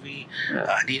doing a movie.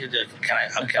 I needed to.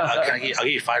 I'll give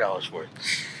you $5 for it.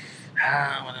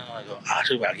 Well, no. I go, I'll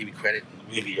tell you what, I'll give you credit in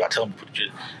the movie. I'll tell them to put your.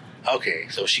 Okay,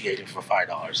 so she gave it for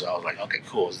 $5. So I was like, okay,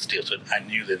 cool, it's a steal. So I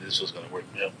knew that this was going to work.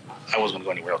 You know, I wasn't going to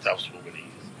go anywhere else. That was what we needed.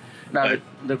 Now,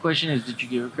 the question is, did you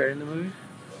give her credit in the movie?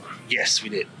 Yes, we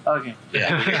did. Okay.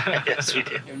 Yeah, we did. Yes, we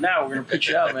did. And now we're going to put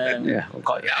you out, man. Yeah, we'll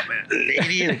call you out, man.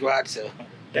 Lady in the garage sale.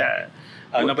 Yeah.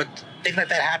 No, but things like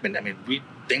that happened. I mean,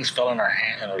 things fell in our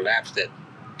laps that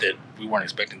we weren't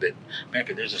expecting. That, man,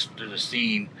 there's a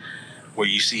scene where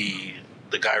you see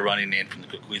the guy running in from the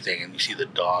Kukui thing, and you see the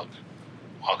dog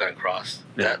walking across.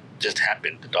 Yeah. That just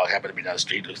happened. The dog happened to be down the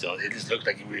street. So it just looked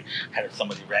like we had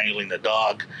somebody wrangling the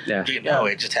dog. Yeah. No,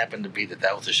 it just happened to be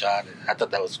that was the shot. I thought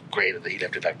that was great that he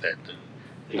left it like that.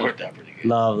 It worked out pretty good.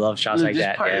 Love shots like This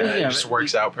that. part- Yeah. It just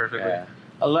works out perfectly. Yeah.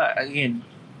 A lot, again,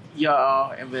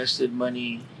 y'all invested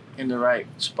money in the right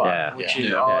spot, Yeah. which Yeah. is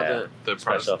Yeah. all Yeah. The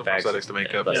Special effects. prosthetics, the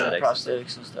makeup. Yeah. the Prosthetics.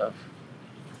 prosthetics and stuff.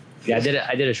 Yeah,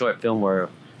 I did a short film where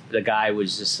the guy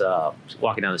was just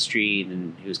walking down the street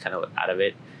and he was kind of out of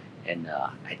it, and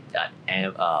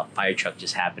a fire truck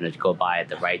just happened to go by at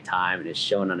the right time, and it's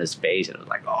showing on his face, and I was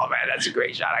like, oh man, that's a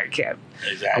great shot. I'm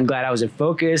Exactly. glad I was in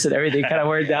focus and everything kind of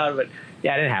worked out, but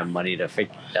yeah, I didn't have money to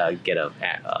get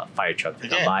a fire truck to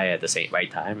come by at the same right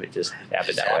time. It just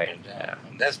happened that way. Yeah.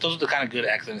 Those are the kind of good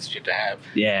accidents you have to have.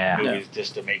 Yeah. Movies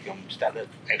just to make them just have that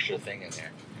extra thing in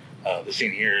there. The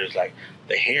scene here is like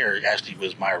the hair actually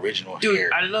was my original Dude,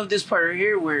 hair. I love this part right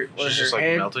here where She's her just like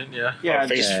head melting. Yeah. yeah, Her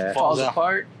face just falls falls out.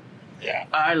 apart. Yeah.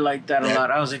 I like that a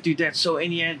lot. I was like, dude, that's so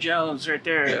Indiana Jones right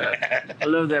there. I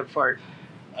love that part.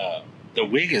 The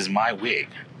wig is my wig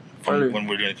Really? from when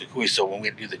we're doing Kukui. So when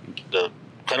we do the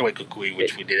cutaway Kukui,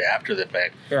 which we did after the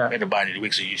fact, Yeah. we had to buy a new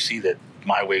wig. So you see that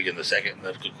my wig in the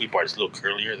Kukui part is a little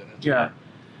curlier than this. Yeah.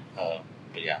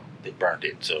 But yeah, they burned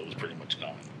it, so it was pretty much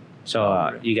gone.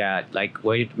 So you got like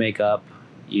wave makeup,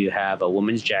 you have a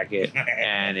woman's jacket,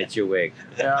 and it's your wig.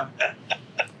 Yeah.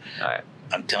 All right.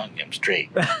 I'm telling you, I'm straight.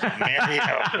 I'm married, I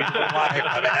have a beautiful wife,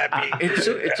 I'm happy.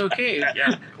 It's okay.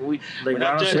 Yeah. We're not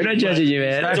Ronald judging. said, We're not judging you,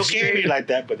 man. Not It's okay to straight. be like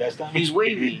that, but that's not me. He's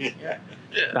wavy. Yeah.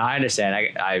 No, I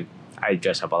understand. I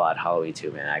dress up a lot Halloween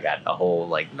too, man. I got a whole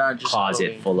like Not just closet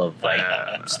Halloween. full of like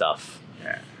Yeah. stuff.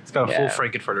 He's got a Yeah. full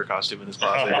Frankenfurter costume in his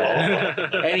closet.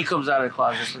 And he comes out of the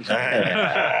closet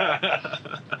sometimes.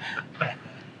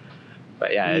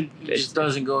 But yeah, He just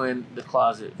doesn't go in the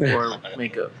closet for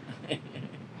makeup.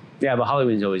 yeah. But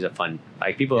Halloween's always a fun.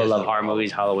 Like people who Yes, love I horror love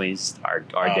movies. Halloween's our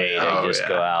day to Oh, just yeah.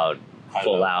 go out I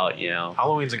full love out. You know.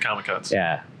 Halloween's and Comic Cons.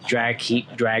 Yeah, drag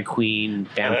queen,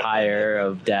 vampire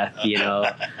of death. You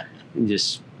know, and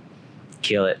just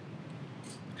kill it.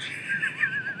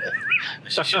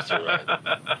 She's just right.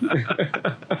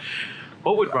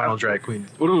 What would Ronald's drag queen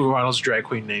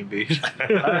name be?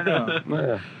 I don't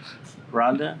know.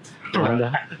 Rhonda?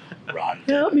 Rhonda. Ron.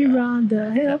 Help me,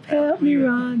 Rhonda. Help me,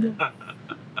 Rhonda.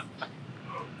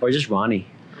 Or just Ronnie.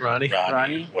 Ronnie?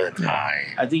 Ronnie? With an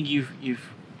eye. I think you've been thinking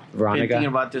Veronica.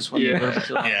 about this one. Yeah.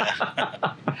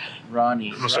 Yeah. Ronnie.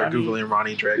 I'm gonna start Ronnie? Googling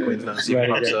Ronnie drag queens now. See what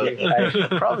Ronnie pops drag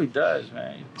up. Probably does,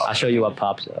 man. I'll show you what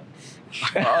pops up.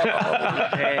 Oh,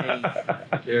 okay.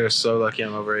 You're so lucky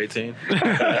I'm over 18.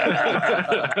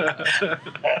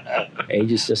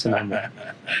 Age is just a number.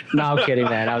 No, I'm kidding,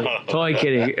 man. I'm totally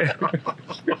kidding.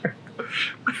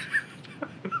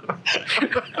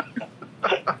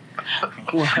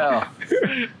 Wow.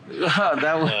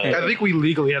 That was I think we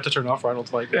legally have to turn off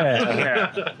Ronald's mic now.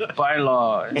 yeah. By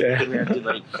law. Yeah. We have to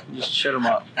like just shut him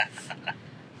up.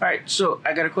 All right, so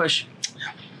I got a question.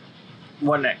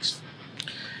 What next?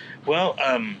 Well,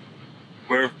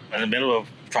 we're in the middle of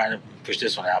trying to push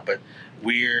this one out, but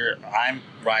I'm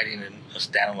writing a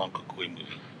standalone Kukui movie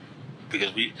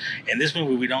because in this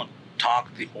movie we don't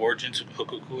talk the origins of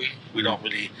Kukui. We don't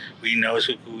really we know it's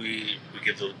Kukui. We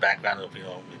give the background of if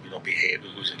you don't behave,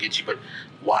 Kukui's gonna get you, but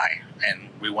why? And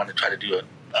we want to try to do an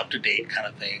up to date kind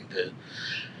of thing to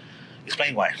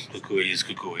explain why Kukui is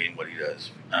Kukui and what he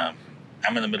does.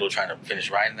 I'm in the middle of trying to finish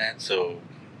writing that, so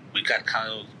we got kind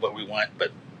of what we want,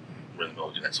 but we're in the middle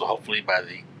of doing that. So hopefully by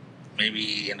the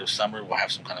maybe end of summer, we'll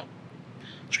have some kind of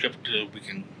script we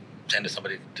can send to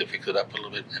somebody to fix it up a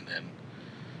little bit, and then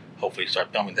hopefully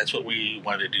start filming. That's what we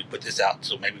wanted to do, put this out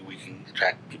so maybe we can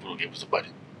attract people to give us a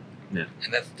budget. Yeah.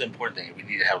 And that's the important thing. We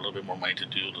need to have a little bit more money to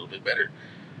do a little bit better,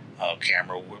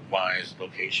 camera-wise,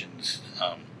 locations.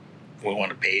 We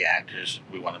want to pay actors.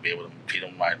 We want to be able to treat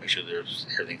them right, make sure there's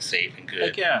everything's safe and good.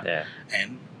 Like, yeah. Yeah.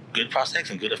 And good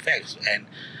prosthetics and good effects. And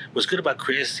what's good about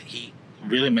Chris, he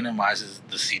really minimizes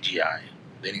the CGI.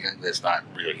 Anything that's not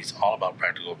real. He's all about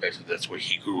practical effects. That's where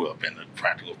he grew up, in the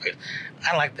practical effects.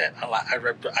 I like that.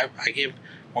 I give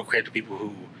more credit to people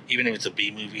who, even if it's a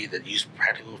B movie that use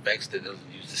practical effects, that doesn't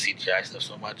use the CGI stuff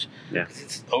so much. Yeah. Because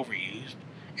it's overused,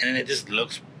 and then it just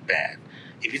looks bad.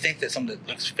 If you think that something that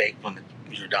looks fake when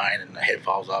you're dying and the head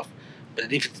falls off, but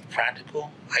if it's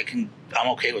practical, I'm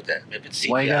okay with that. If it's CGI,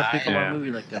 Why you gotta pick up Yeah. a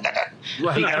movie like that?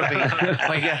 Why you gotta pick?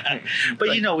 Why you gotta?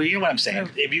 but you know what I'm saying.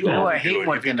 If you Oh, I overdo hate it, if you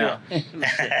working do out.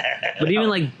 But even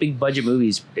like big budget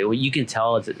movies, you can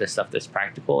tell it's the stuff that's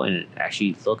practical and it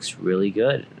actually looks really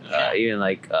good. Yeah. Even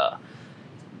like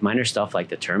minor stuff like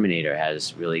the Terminator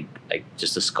has really like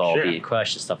just the skull Sure. being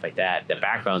crushed and stuff like that. The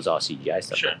background's all CGI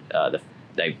stuff. Sure.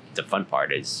 The fun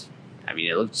part is, I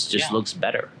mean, it looks looks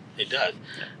better. It does.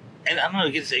 And I don't know,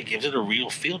 it gives it a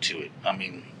real feel to it. I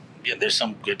mean, yeah, there's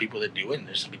some good people that do it, and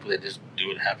there's some people that just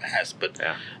do it half-assed. But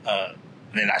Yeah.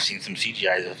 then I've seen some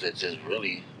CGI that's just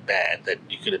really bad that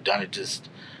you could have done it just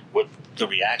with the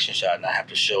reaction shot and not have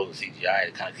to show the CGI.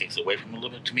 It kind of takes away from it a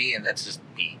little bit to me, and that's just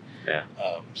me. Yeah.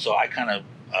 So I kind of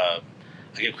I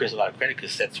give Chris a lot of credit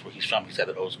because that's where he's from. He's got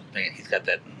that old school thing. He's got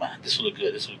that. This will look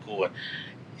good. This will look cool. And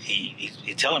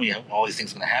he's telling me all these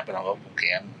things are going to happen. I'm like,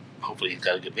 okay. Hopefully he's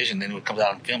got a good vision. Then when it comes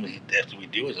out on film, after we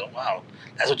do it, oh wow,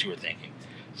 that's what you were thinking.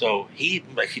 So he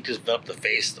just developed the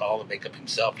face, all the makeup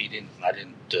himself. I didn't,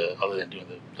 other than doing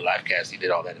the live cast, he did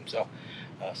all that himself.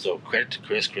 So credit to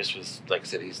Chris. Chris was, like I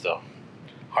said, he's the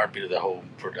heartbeat of the whole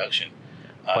production.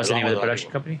 What's the name of the along with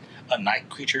production company? Night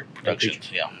Creature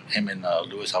Productions. Yeah, him and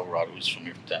Luis Alvarado, who's from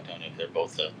here from San Antonio. They're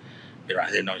both been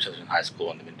around. They've known each other in high school,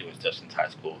 and they've been doing stuff since high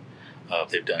school.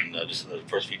 They've done just the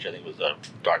first feature. I think was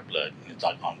Dark Blood. And it's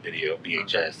on video,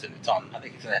 VHS, and it's on. I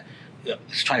think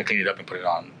it's trying to clean it up and put it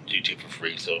on YouTube for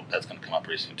free. So that's going to come out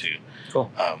pretty soon too.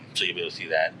 Cool. So you'll be able to see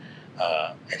that.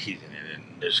 And he's in it,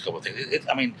 and there's a couple of things.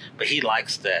 But he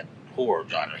likes that horror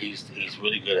genre. He's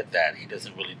really good at that. He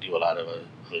doesn't really do a lot of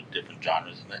different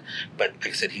genres, but like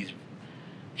I said,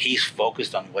 he's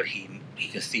focused on what he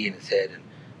can see in his head, and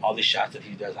all these shots that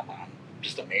he does. I'm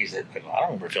just amazed at. Like, I don't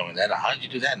remember filming that. How did you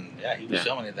do that? And yeah, he was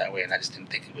filming it that way, and I just didn't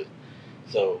think it was.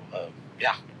 So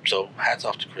So hats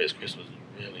off to Chris. Chris was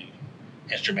really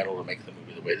instrumental to make the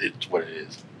movie the way it's what it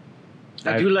is.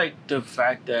 I do like the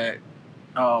fact that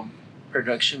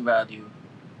production value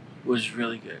was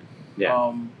really good.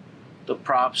 Yeah. The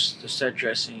props, the set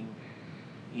dressing,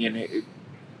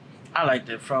 I liked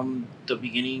it from the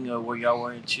beginning of where y'all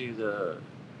went into the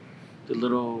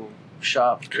little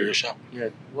shop. Curio shop. Yeah.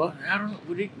 What? I don't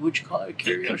know. Would you call it a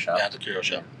curio shop? Yeah, it's a curio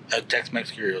shop.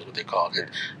 Tex-Mex curio is what they call it.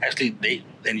 Actually,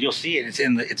 and you'll see it. It's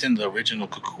in the original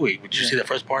Kukui. Would you see the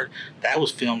first part? That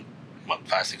was filmed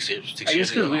 5, 6 years. 6 I guess years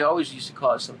because ago. we always used to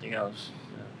call it something else.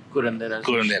 Curanderas.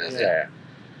 Curanderas, Yeah.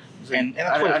 Like, And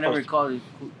that's what I it's never supposed to- called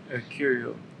it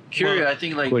curio. Curio, I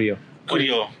think like Curio.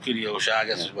 Curio shop, I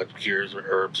guess is what cures or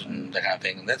herbs and that kind of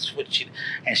thing. And that's what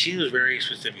she was very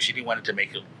specific. She didn't want it to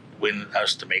make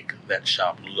us to make that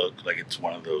shop look like it's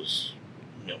one of those,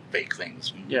 fake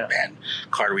things, and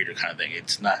card reader kind of thing.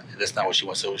 It's not. That's not what she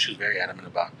wants. So she was very adamant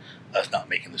about us not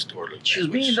making the store look. she was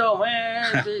bad, which- mean though,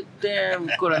 man. The damn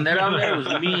curandera man was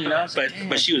mean. I was like, damn.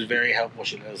 But she was very helpful.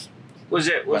 She was. was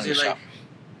it running the like shop.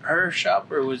 her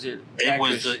shop or was it? It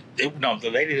was actress? the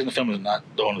lady in the film was not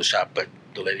the owner of the shop, but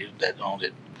the lady that owned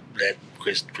it let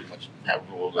Chris pretty much have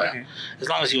ruled that. Okay. As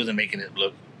long as he wasn't making it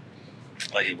look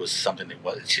like it was something that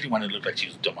was. She didn't want it to look like she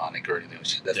was demonic or anything.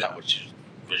 That's not what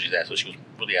she's at. So she was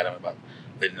really adamant about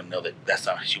letting them know that that's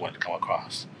not how she wanted to come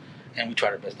across. And we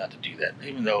tried our best not to do that,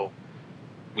 even though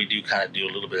we do kind of do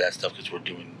a little bit of that stuff because we're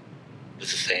doing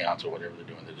this is seance or whatever they're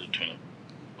doing. They're doing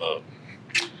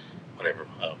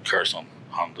a curse on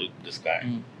this guy.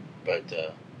 Mm.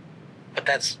 But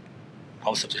that's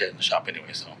all the stuff they had in the shop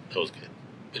anyway, so that was good.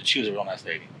 But she was a real nice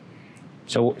lady.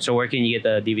 So where can you get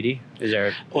the DVD? Is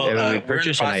there We're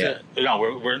purchase or not yet?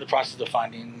 we're in the process of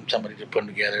finding somebody to put them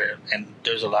together, and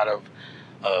there's a lot of,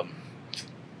 I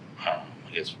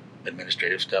guess,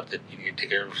 administrative stuff that you need to take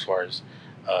care of as far as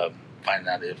finding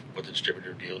out what the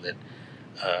distributor deal that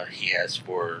he has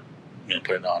for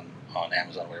putting it on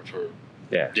Amazon or whatever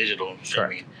for digital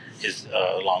streaming is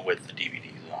along with the DVDs.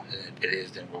 If it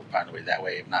is, then we'll find a way that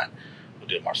way. If not, we'll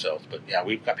do them ourselves. But yeah,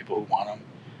 we've got people who want them.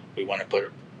 We want to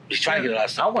put. We're trying to get a lot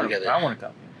of stuff together. I want a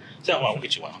copy. So I'll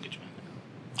get you one. I'll get you one.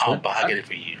 I'll get it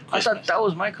for you. I thought Christmas. that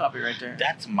was my copy right there.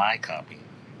 That's my copy.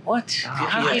 What?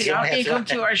 How can you come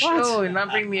to our show and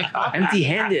not bring me a copy?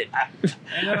 Empty-handed.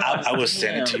 I will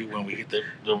send it to you when we get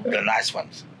the nice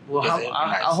ones. Well, Yes, it'd be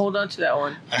nice. I'll hold on to that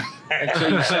one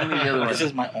until you send me the other one. This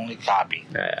is my only copy.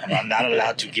 Yeah. I'm not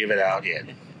allowed to give it out yet.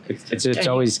 It's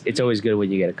always good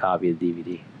when you get a copy of the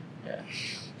DVD.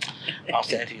 I'll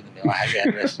send it to you in the mail. I have your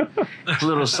address. A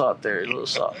little salt there, a little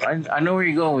salt. I know where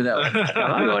you're going with that one.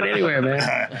 I'm not going anywhere,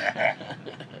 man.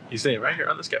 He's staying right here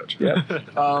on this couch. Yep.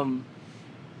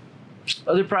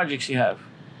 Other projects you have?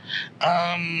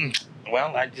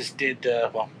 Well, I just did.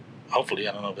 Hopefully,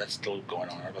 I don't know if that's still going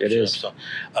on. I'm not It sure. is. So,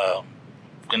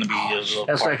 gonna be a little.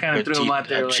 That's why I kinda threw 'em out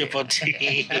there, like- Triple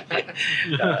T.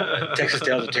 Texas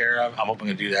Tales of Terror. I'm hoping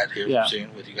to do that here Yeah.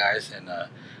 soon with you guys. And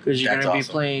Because you're That's going to be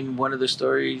awesome. playing one of the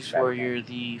stories where you're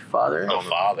the father. oh,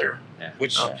 Father. Yeah.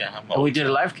 Which Oh. I'm And we did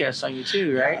a live cast on you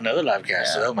too, right? Another live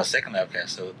cast. So Yeah. that was my second live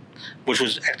cast. So, which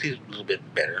was actually a little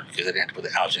bit better because I didn't have to put the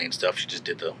Alginate stuff. She just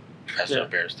did the Pastor Yeah.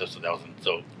 Bear stuff, so that wasn't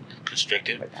so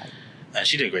constricted. And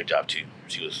she did a great job too.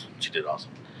 She did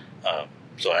awesome.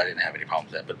 So I didn't have any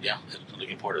problems with that. But yeah,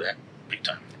 looking forward to that big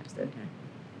time.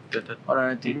 Hold on,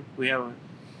 I think we have a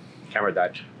Camera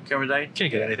died. camera died.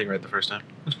 Can't get anything right the first time.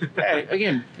 Hey,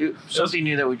 again, something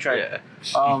new that we tried.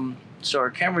 Yeah. So our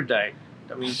camera died.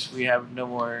 That means we have no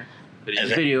more Video.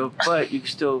 Is it- video, but you can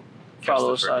still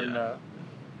follow us Catch the on video.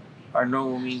 our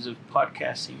normal means of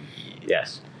podcasting.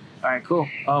 Yes. All right, cool.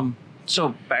 So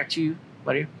back to you,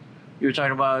 buddy. You were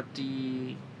talking about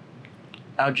the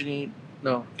alginate.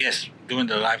 No, Yes, doing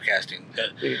the live casting.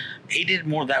 Yeah. He did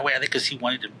more that way, I think, because he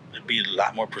wanted to be a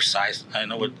lot more precise. I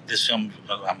know with this film,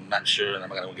 I'm not sure, and I'm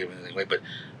not going to give anything away, but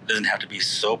it doesn't have to be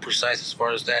so precise as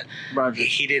far as that. Roger.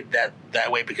 He did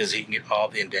that way because he can get all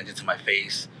the indentations in my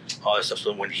face, all that stuff.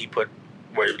 So when he put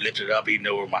where he lifted it up, he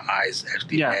know where my eyes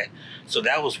actually Yeah. met. So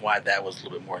that was why that was a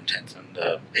little bit more intense, and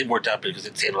it worked out because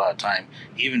it saved a lot of time.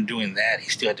 Even doing that, he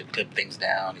still had to clip things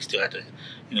down. He still had to,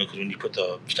 because when you put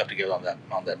the stuff together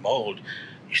on that mold,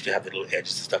 you still have the little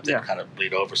edges and stuff that Yeah. kind of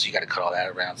bleed over. So you got to cut all that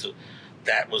around. So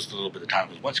that was a little bit of time.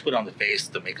 Because once you put it on the face,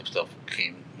 the makeup stuff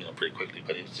came pretty quickly.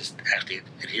 But it was just actually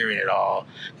adhering it all,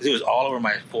 because it was all over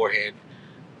my forehead,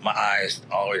 my eyes,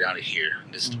 all the way down to here.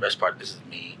 This is the best part. This is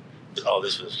me. But all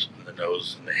this was the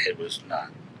nose, and the head was not.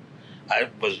 I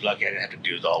was lucky I didn't have to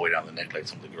do it all the way down the neck like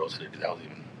some of the girls had to do. That was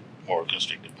even more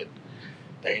constricted. But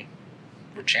they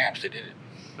were champs. They did it.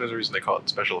 There's a reason they call it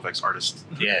special effects artists.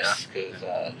 Yes, because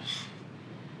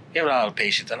he had a lot of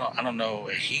patience. I don't know.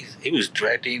 He was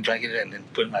directing, trying to get it, and then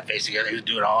putting my face together. He was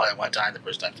doing it all at one time the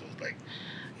first time. So it was like,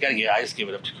 I just give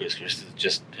it up to Chris. Chris is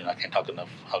just, I can't talk enough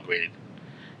how great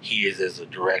he is as a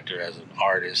director, as an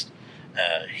artist.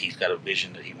 He's got a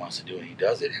vision that he wants to do, and he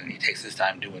does it, and he takes his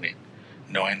time doing it,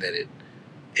 knowing that it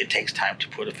takes time to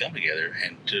put a film together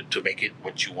and to make it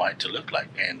what you want it to look like.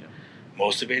 And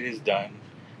most of it is done.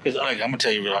 Because I'm going to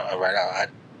tell you right now,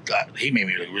 he made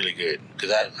me look really good,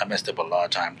 because I messed up a lot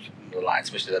of times. The lines,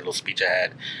 especially that little speech I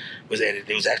had, was edited.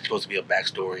 It was actually supposed to be a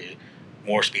backstory,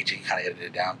 more speech, and he kind of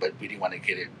edited it down, but we didn't want to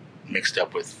get it mixed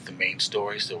up with the main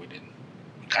story, so we didn't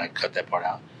kind of cut that part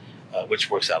out,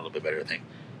 which works out a little bit better, I think.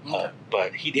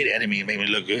 But he did edit me and made me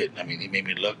look good. I mean, he made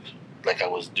me look like I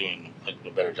was doing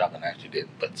a better job than I actually did.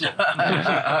 But so,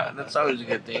 That's always a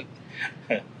good thing.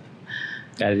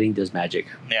 Editing does magic.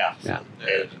 yeah. Yeah.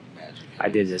 Editing magic. I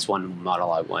did this one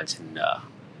monologue once, and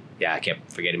I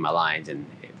kept forgetting my lines, and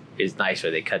it's nice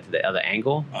where they cut to the other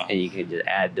angle, and you can just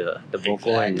add the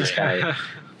vocal and just kind of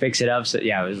fix it up. So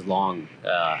yeah, it was long,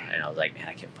 and I was like, man,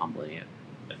 I kept fumbling it.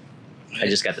 But I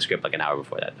just got the script like an hour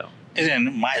before that, though.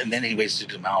 And then he waits to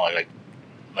do the monologue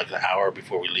like an hour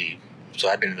before we leave. So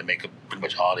I've been in the makeup pretty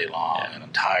much all day long, and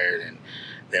I'm tired. And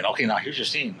then, okay, now here's your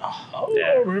scene. Oh,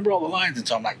 Yeah. I remember all the lines. And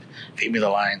so I'm like, feed me the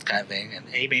lines kind of thing. And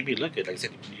he made me look good. Like I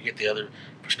said, when you get the other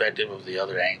perspective of the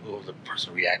other angle of the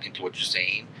person reacting to what you're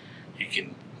saying, you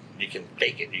can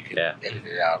fake it. You can edit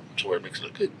it out to where it makes it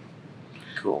look good.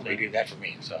 Cool. So he did that for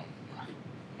me. So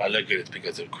if I look good, it's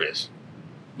because of Chris.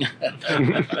 Damn,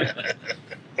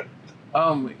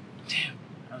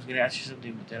 I was gonna ask you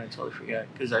something, but then I totally forgot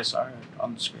because I saw her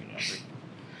on the screen. I was like,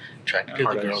 Trying to get the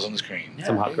Hard girls eyes. on the screen. Yeah,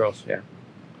 Some hot dude. girls, yeah.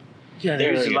 yeah,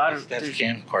 There there's you a go. lot of That's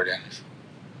Kim Cardenas.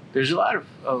 there's a lot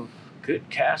of good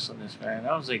cast on this, man.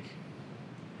 I was like,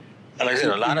 And like I said,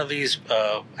 a lot of these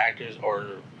actors or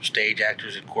stage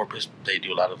actors in Corpus, they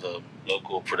do a lot of the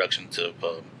local productions of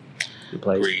The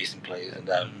plays. Grease and plays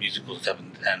and musicals and stuff.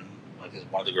 And like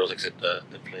one of the girls, like I said,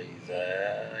 that plays,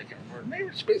 I can't remember her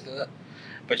name. She plays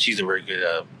but she's a very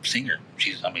good singer.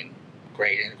 She's, I mean,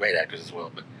 great actress as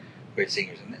well, but great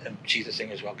singers. And she's a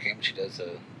singer as well. She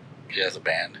has a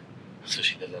band, so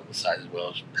she does that on the side as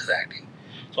well as acting.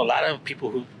 So a lot of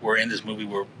people who were in this movie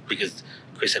were because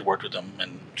Chris had worked with them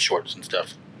in shorts and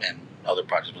stuff and other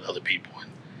projects with other people.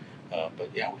 And,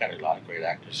 but yeah, we got a lot of great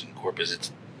actors in Corpus.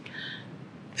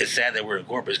 It's sad that we're in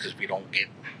Corpus because we don't get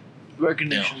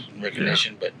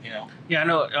Recognition. But Yeah, I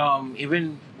know.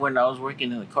 Even when I was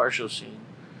working in the car show scene,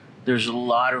 there's a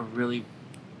lot of really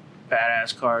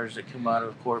badass cars that come out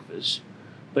of Corpus,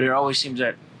 but it always seems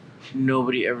that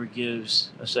nobody ever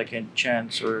gives a second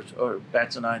chance or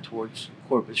bats an eye towards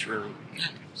Corpus. Really,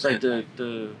 it's like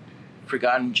the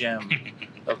forgotten gem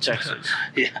of Texas.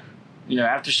 Yeah.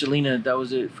 After Selena, that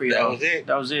was it for y'all.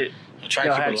 That was it. I'm trying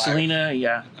to keep it alive. Selena,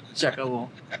 yeah. Se acabó.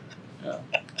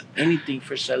 Anything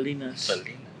for Selena.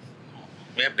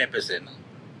 We have Pepe's in.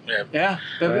 Yeah,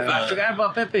 Pepe. I forgot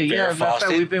about Pepe. Yeah, matter of fact,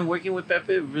 Fawcett. we've been working with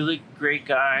Pepe. Really great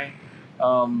guy.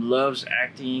 Loves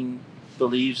acting.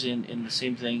 Believes in the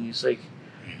same thing. It's like,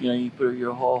 you put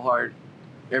your whole heart,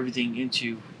 everything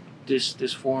into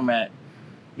this format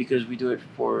because we do it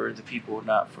for the people,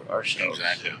 not for ourselves.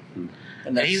 Exactly.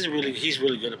 And he's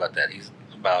really good about that. He's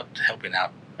about helping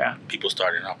out people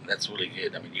starting off, and that's really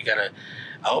good. I mean, you gotta.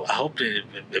 I hope that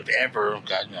if ever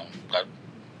God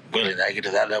willing, I get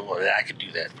to that level that I could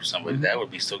do that for somebody. That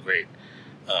would be so great.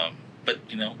 But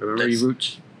remember your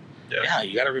roots. Yeah,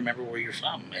 you got to remember where you're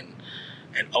from, and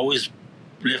always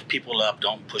lift people up.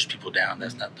 Don't push people down.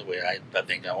 That's not the way I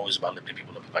think. I'm always about lifting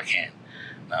people up if I can.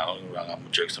 Now, don't get me wrong, I'm a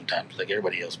jerk sometimes, like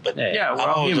everybody else. But yeah, we're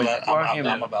all human.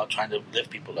 I'm about trying to lift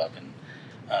people up, and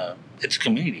it's a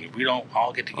community. If we don't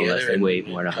all get together. Unless they weigh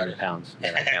more than 100 pounds.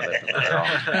 Then I can't lift them at all.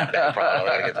 I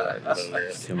gotta get to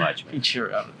that. Too much, man.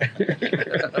 Cheer out.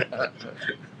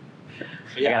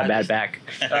 I got a bad back.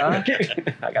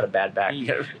 I got a bad back.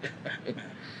 You're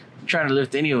trying to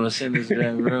lift any of us in this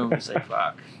damn room. It's like,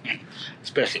 fuck.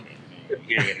 Especially me.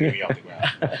 You're gonna get me off the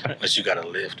ground unless you got a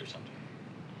lift or something.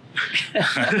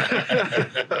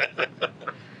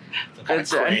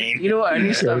 That's you know what? I need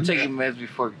to stop taking meds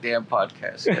before damn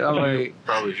podcast. I'm like,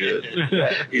 Probably should.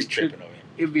 He's tripping over here.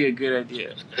 it'd be a good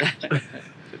idea.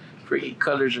 Freaking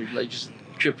colors are like just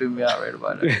tripping me out right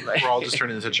about it. Like, We're all just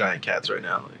turning into giant cats right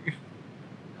now.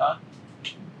 huh?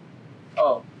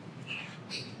 Oh,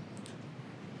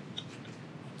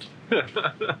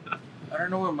 I don't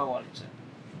know where my wallet's at.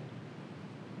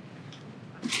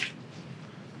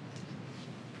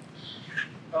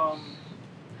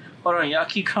 Hold on, y'all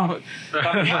keep coming.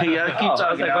 Y'all keep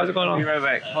talking. What's going on? Be right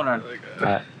back. Hold on.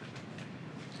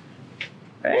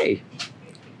 Hey.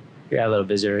 We got a little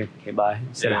visitor came by,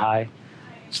 said hi.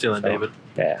 Stealing So, David.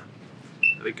 Yeah.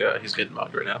 I think he's getting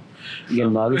mugged right now. You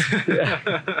getting mugged?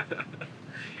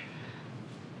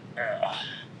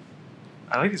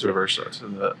 I like these reverse shots.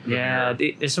 Yeah,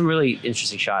 there's some really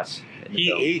interesting shots. In the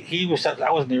film. He was. I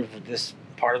wasn't there for this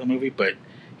part of the movie, but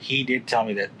he did tell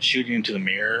me that shooting into the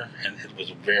mirror and it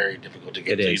was very difficult to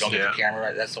get. It so is, you don't get the camera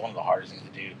right. That's one of the hardest things to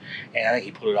do. And I think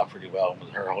he pulled it off pretty well with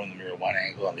her holding the mirror one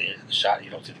angle on the shot. You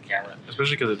don't see the camera.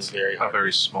 Especially because it's very hard. a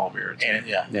very small mirror. Too. And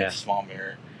it's a small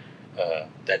mirror.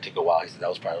 That took a while. He said that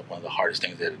was probably one of the hardest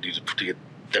things they had to do to get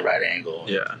the right angle.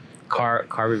 Yeah. Car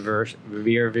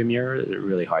rear view mirror is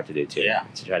really hard to do too. Yeah.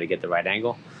 To try to get the right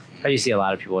angle. You see a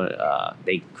lot of people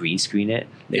they green screen it.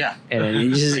 Yeah. And then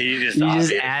you just You just you obvious.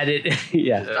 just add it.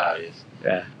 Yeah. It's obvious.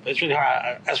 Yeah. But it's really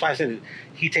hard. That's why I said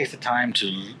he takes the time to.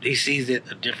 He sees it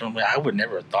a different way. I would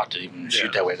never have thought to even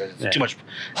shoot that way. It's too much.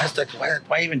 That's like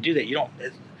why even do that? You don't.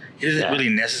 It isn't really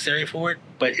necessary for it,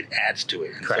 but it adds to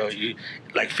it. And Correct. so you,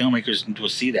 like filmmakers, will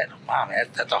see that. Wow, man,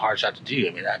 that's a hard shot to do.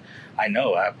 I mean, I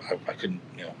know I couldn't.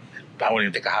 I wouldn't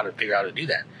even think of how to figure out how to do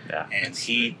that. Yeah. And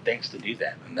he thinks to do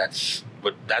that, and that's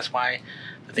why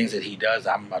the things that he does,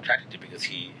 I'm attracted to because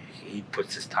he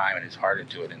puts his time and his heart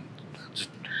into it, and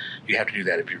just you have to do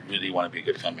that if you really want to be a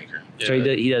good filmmaker. Yeah. So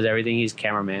he does everything. He's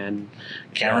cameraman.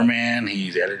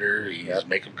 He's editor, he's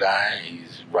makeup guy,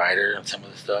 he's writer on some of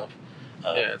the stuff.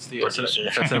 It's the producer.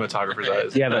 cinematographer's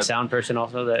eyes. Do you have a sound person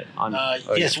also that on?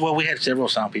 Yes, well, we had several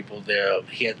sound people there.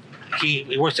 He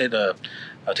works at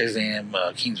Texas A&M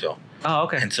Kingsville. Oh,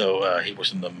 okay. And so he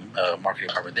was in the marketing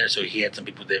department there. So he had some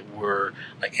people that were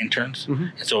like interns.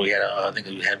 Mhm. And so he had, I think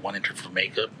we had one intern for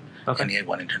makeup, Okay. and he had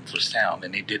one intern for sound.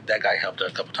 And that guy helped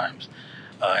a couple times.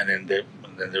 And then there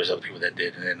was other people that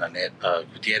did. And then Annette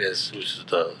Gutierrez, who's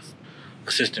the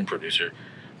assistant producer,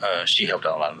 she helped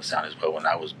out a lot on the sound as well when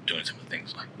I was doing some of the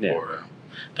things like for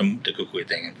the Kukui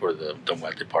thing and for the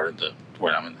Muerte part of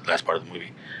where I'm in the last part of the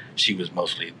movie. She was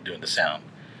mostly doing the sound.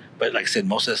 But like I said,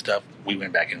 most of that stuff, we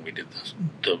went back and we did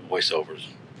the voiceovers.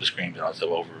 the screams and all that stuff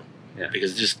over. Yeah.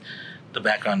 Because just the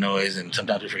background noise, and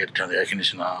sometimes we forget to turn the air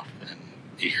conditioning off, and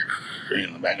you hear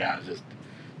in the background. It just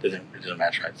doesn't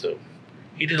match right. So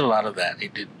he did a lot of that. He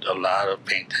did a lot of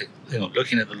paint,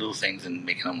 looking at the little things and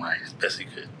making them right as best he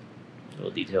could.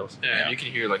 Little details. Yeah, Yeah. and you can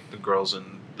hear like the girls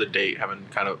in the date having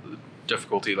kind of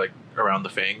difficulty like around the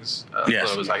fangs.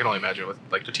 Yes. So I can only imagine with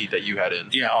like the teeth that you had in.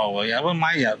 Yeah. Oh well. Yeah. Well,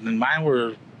 mine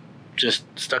were just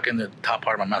stuck in the top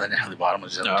part of my mouth. I didn't have the bottom. It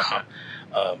was just on the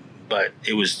top. But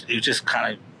it was just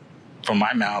kind of from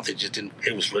my mouth. It just didn't.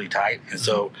 It was really tight, and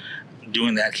so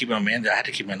doing that, keeping them in there, I had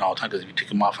to keep them in all the time because if you took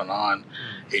them off and on,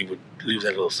 it would lose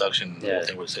that little suction. The little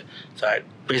thing would sit. So I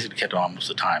basically kept them on most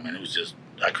of the time, and it was just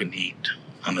I couldn't eat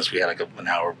unless we had like an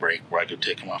hour break where I could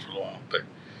take them off for a little while. But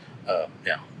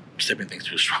yeah, sipping things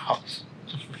through straws.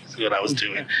 That's what I was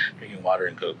doing. Drinking water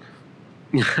and Coke.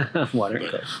 Water.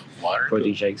 But water. And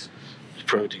Protein Coke. shakes.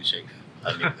 Protein shake.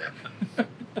 I knew that.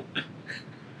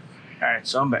 All right,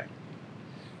 so I'm back.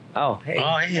 Oh, hey.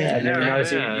 Oh, hey, I never yeah,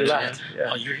 noticed yeah, you left. Oh,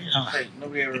 Yeah. you're here. Oh. Hey,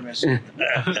 nobody ever messes with me.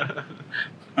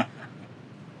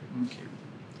 Okay.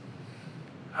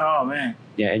 Oh man.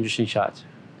 Yeah, interesting shots.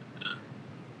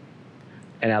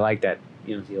 And I like that,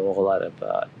 see a whole lot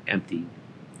of empty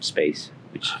space,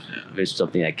 which is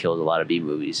something that kills a lot of B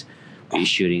movies. When you're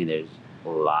shooting, there's a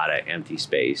lot of empty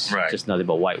space. Right. Just nothing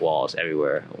but white walls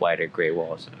everywhere, white or gray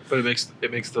walls. But it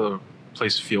makes the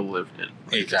place feel lived in.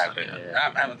 Exactly.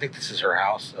 Yeah. I don't think this is her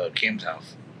house, Kim's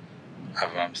house. If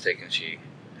I'm not mistaken, she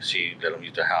let them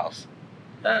use the house.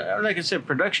 Like I said,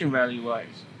 production value wise,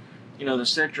 the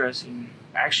set dressing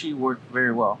actually worked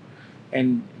very well,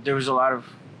 and there was a lot of.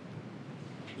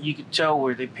 You could tell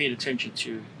where they paid attention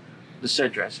to the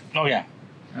set dressing. Oh yeah.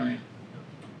 I mean,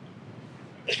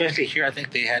 Especially here, I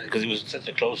think they had because it was such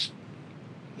a close,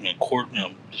 court,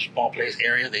 small place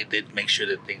area. They did make sure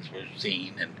that things were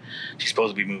seen, and she's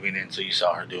supposed to be moving in, so you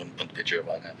saw her doing a picture of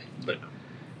all that thing. But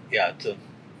yeah,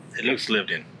 it looks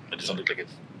lived in. It doesn't look like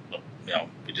it's,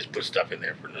 we just put stuff in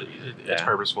there for no reason. It's Yeah.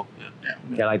 purposeful. Yeah.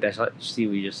 Yeah, like that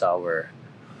scene we just saw where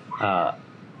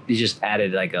you just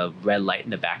added like a red light in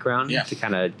the background Yeah. to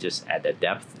kind of just add that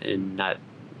depth and not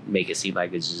make it seem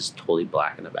like it's just totally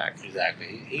black in the back.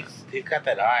 Exactly. He's got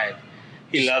that eye.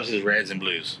 He loves his reds and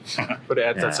blues. But it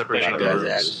adds Yeah. that separation But of it the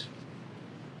does rooms.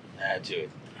 Add to it.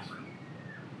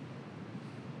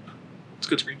 It's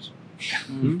good screams.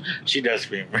 She does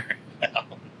scream.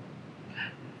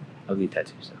 Ugly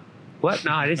tattoos. So. What?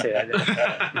 No, I didn't say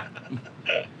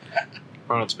that.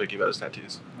 Ronald's picky about his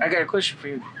tattoos. I got a question for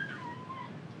you.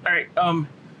 All right.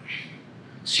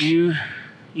 So you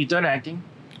done acting?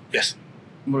 Yes.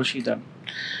 What else you done?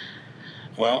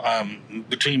 Well,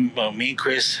 between me and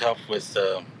Chris helped with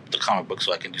the comic book,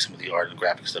 so I can do some of the art and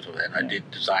graphic stuff of that. I did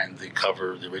design the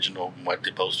cover, the original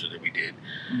the poster that we did.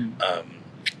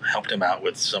 Helped him out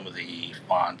with some of the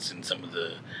fonts and some of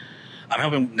the. I'm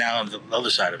helping now on the other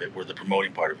side of it, where the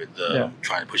promoting part of it,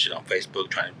 trying to push it on Facebook,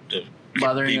 trying to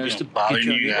Bothering us to bothering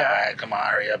get you you- guys. Come on,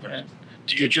 hurry up and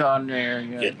do your Get you on there.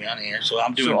 Yeah. Get me on here. So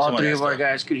I'm doing So all some of three that of our stuff.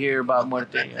 guys could hear about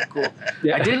Muerte. Yeah, cool.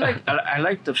 Yeah. I did I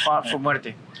like the font for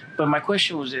Muerte, but my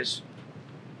question was this: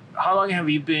 how long have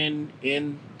you been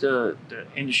in the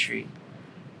industry,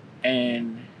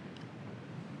 and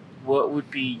what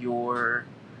would be your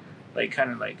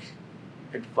kind of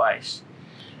advice,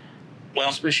 Well,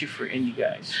 especially for indie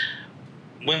guys?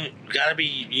 when you gotta be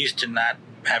used to not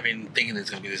thinking it's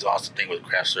gonna be this awesome thing with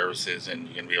craft services and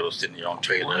you're gonna be able to sit in your own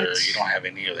trailer. What? You don't have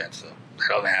any of that stuff. That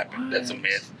doesn't happen. That's a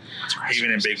myth.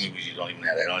 Even in big movies, you don't even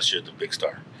have that unless you're the big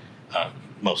star.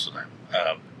 Most of the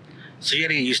time. So you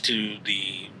gotta get used to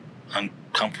the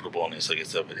uncomfortableness, I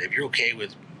guess, of it. If you're okay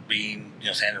with being,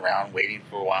 standing around waiting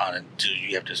for a while until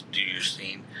you have to do your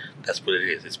scene, that's what it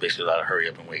is. It's basically a lot of hurry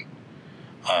up and wait.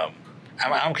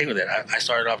 I'm okay with that. I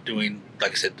started off doing,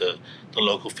 like I said, the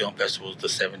local film festivals, the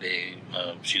 7-day,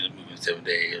 shoot a movie in 7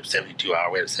 day, or 72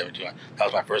 hour. We had a 72 hour. That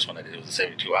was my first one I did. It was a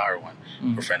 72 hour one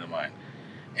for a friend of mine.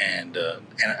 And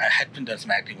I had been done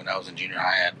some acting when I was in junior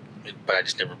high, but I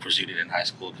just never pursued it in high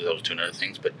school because I was doing other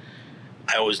things. But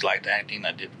I always liked acting.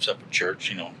 I did stuff for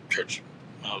church, church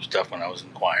stuff when I was in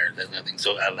choir, that kind of thing.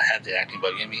 So I had the acting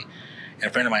bug in me. And a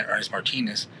friend of mine, Ernest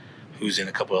Martinez, who's in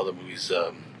a couple other movies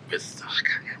with, I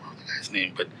can't remember the guy's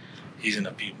name, but he's in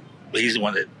a few. But he's the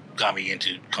one that got me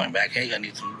into coming back. Hey, I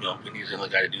need some. We need another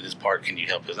guy to do this part. Can you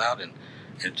help us out? And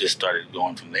it just started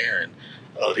going from there. And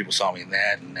other people saw me in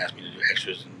that and asked me to do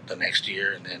extras the next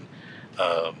year. And then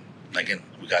again,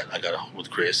 I got a hold with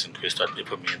Chris, and Chris started to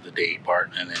put me in the date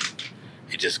part, and then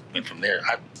it just went from there.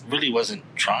 I really wasn't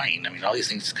trying. I mean, all these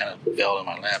things just kind of fell in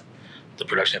my lap the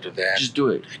production after that. Just do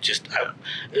it.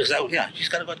 It was like, yeah, you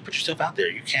just got to go out and put yourself out there.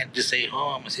 You can't just say, oh,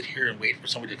 I'm going to sit here and wait for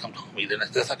somebody to come to me. Then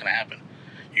that's not going to happen.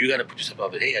 You got to put yourself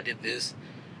out there. Hey, I did this.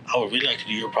 I would really like to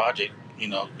do your project. You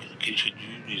know, could you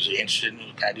interested in,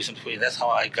 can I do something for you? That's how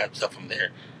I got stuff from there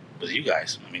with you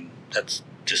guys. I mean, that's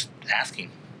just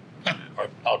asking or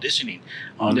auditioning.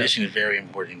 Audition is very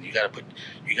important. You got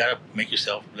to make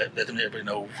yourself, let them everybody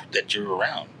know that you're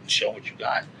around and show what you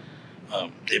got.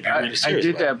 If you're really serious I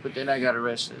did about that, but then I got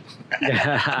arrested.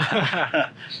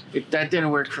 That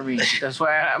didn't work for me. That's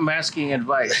why I'm asking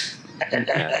advice.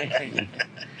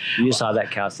 You saw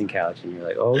that casting couch and you're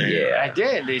like, oh yeah. I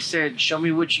did. They said, show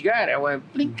me what you got. I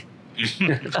went, blink.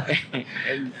 And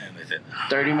and they said,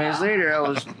 30 minutes later, I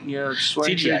was,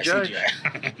 swearing to the CGI, judge.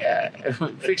 CGI. Yeah,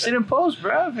 fix it in post,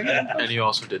 bro. Fix it in post. And you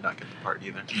also did not get the part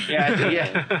either. Yeah, I did,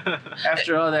 yeah.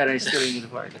 After all that, I still didn't get the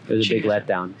part. It was a big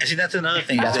letdown. And see, that's another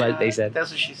thing. That's what they said.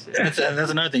 That's what she said. That's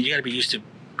another thing. You got to be used to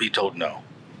be told no.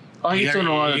 Oh, he told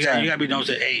me all the time. You got to be known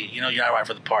to, hey, you're not right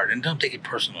for the part, and don't take it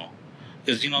personal.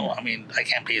 Because I mean, I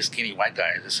can't play a skinny white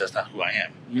guy. That's not who I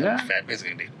am. Yeah. I'm fat,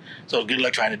 basically. So good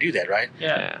luck trying to do that, right?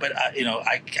 Yeah. But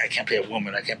I can't play a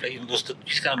woman. I can't play. You just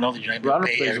gotta know that you're not going Ronald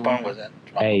to pay plays a everyone woman. with that.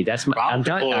 Hey, that's my. I'm Ronald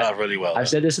telling pulled you. it off really well. I've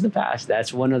said this in the past.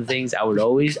 That's one of the things I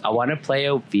want to play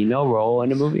a female role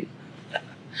in a movie.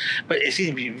 But see,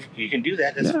 if you can do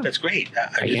that. That's great.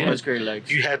 I can. That's great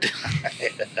legs. You have to.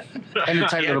 And a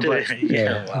tight you have little to- butt.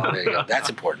 Yeah. Well, there you go. That's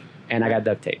important. And I got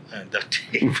duct tape. Duct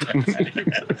tape.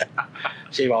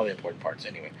 Shave all the important parts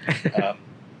anyway.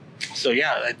 So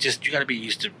yeah, you got to be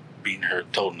used to being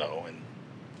told no and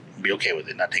be okay with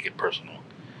it, not take it personal.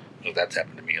 Well, that's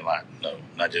happened to me a lot. No,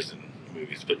 not just in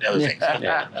movies, but other things.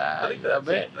 I think I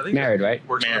bet. I think Married, right? that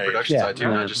works on the Married. production Yeah. side too,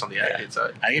 not just on the acting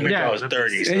side. I even Yeah. I was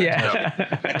 30, so Yeah.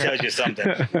 that tells you something.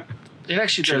 It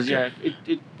actually does, yeah.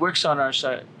 It works on our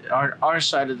side, our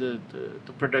side of the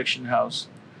production house,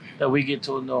 that we get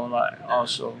told no a lot.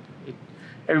 Also,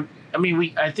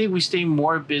 I think we stay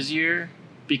more busier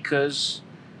because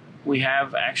we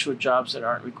have actual jobs that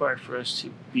aren't required for us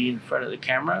to be in front of the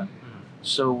camera,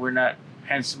 so we're not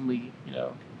handsomely,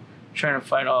 trying to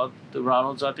fight all the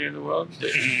Ronalds out there in the world.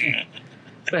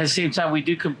 But at the same time, we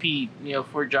do compete,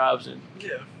 for jobs, and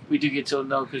Yeah. we do get told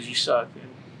no because you suck. And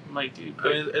I'm like, dude, I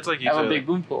mean, it's like you have a said, big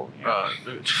boom pole. not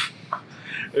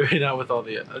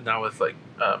with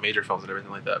major films and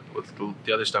everything like that. But with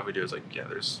the other stuff we do is like, yeah,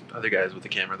 there's other guys with the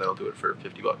camera that'll do it for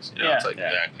 $50. Yeah. It's like,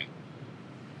 Exactly.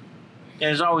 And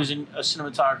there's always a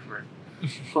cinematographer,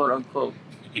 quote unquote,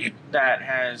 that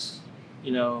has,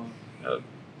 a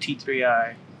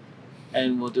T3i,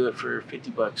 and we'll do it for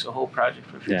 $50, a whole project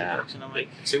for $50. Yeah. And I'm like,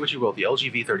 say what you will, the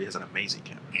LG V30 has an amazing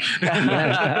camera.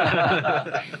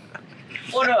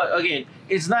 well, no, again,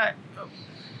 it's not,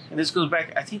 and this goes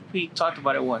back, I think we talked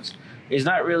about it once. It's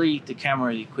not really the camera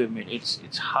or the equipment, it's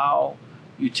how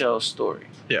you tell a story.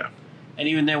 Yeah. And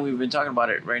even then, we've been talking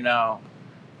about it right now,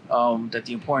 that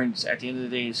the importance at the end of the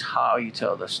day is how you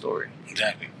tell the story.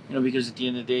 Exactly. Because at the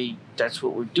end of the day, that's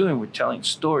what we're doing. We're telling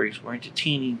stories. We're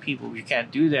entertaining people. If you can't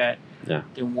do that,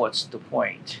 then what's the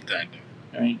point? Exactly.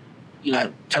 Right?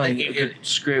 I Telling think a good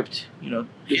script. Yeah.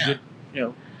 Good,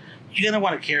 You're gonna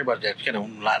want to care about that. You're gonna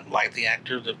not like the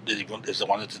actor that is the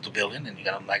one that's the villain, and you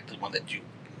gotta like the one that you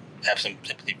have some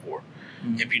sympathy for.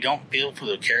 Mhm. If you don't feel for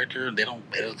the character, and it'll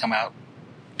come out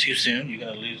too soon, you're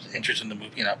gonna lose interest in the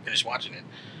movie and not finish watching it.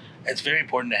 It's very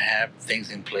important to have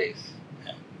things in place.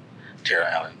 Tara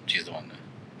Allen, she's the one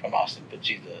from Austin, but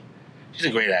she's a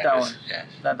great actress. one. Yeah.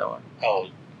 Not that one. Oh,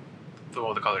 The one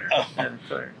with the color hair. oh, Yeah, the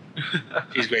color.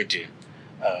 she's great too.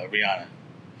 Rihanna,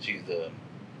 she's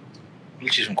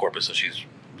from Corpus, so she's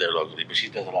there locally, but she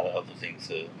does a lot of other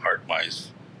things,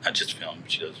 art-wise, not just film.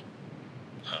 She does,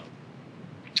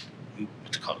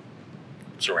 what's it called,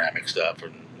 ceramic stuff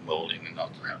and molding and all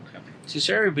that. See,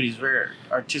 so everybody's very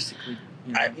artistically.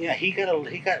 He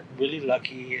got really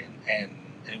lucky, and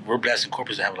we're blessed in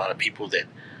Corpus to have a lot of people that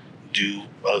do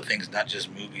other things, not just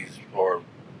movies or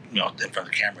in front of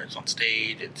the camera. It's on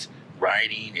stage, it's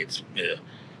writing, it's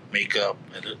makeup.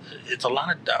 It's a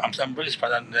lot of. I'm really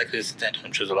surprised. I'm like this in San Antonio.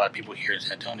 I'm sure there's a lot of people here in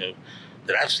San Antonio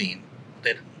that I've seen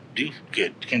that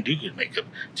can do good makeup.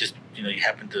 Just you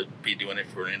happen to be doing it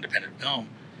for an independent film.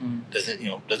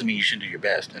 Doesn't mean you shouldn't do your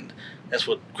best, and that's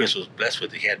what Chris was blessed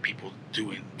with. He had people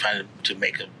trying to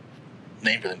make a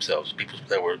name for themselves. People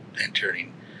that were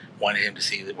interning wanted him to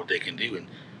see what they can do, and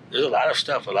there's a lot of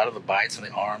stuff. A lot of the bites in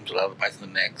the arms, a lot of the bites in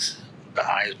the necks, the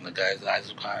eyes when the guy's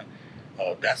eyes are gone.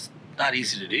 That's not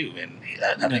easy to do, and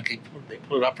I think they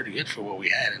pulled it off pretty good for what we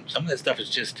had. And some of that stuff is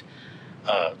just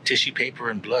tissue paper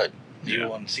and blood. You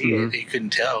won't see it, you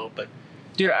couldn't tell, but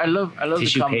Dude, I love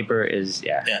Tissue the paper is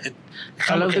Yeah,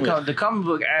 I love the comic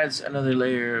book adds another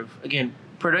layer of, again,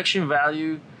 production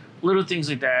value, little things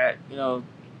like that. You know,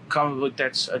 comic book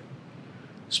that's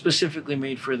specifically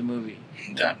made for the movie.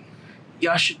 Yeah.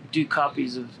 Y'all should do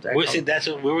copies of that. We see that's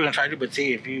what we were gonna try to do, but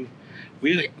see if you,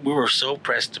 we were so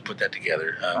pressed to put that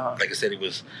together. Like I said, it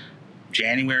was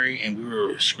January, and we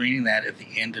were screening that at the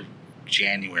end of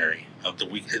January of the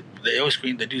week. They always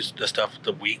screen. They do the stuff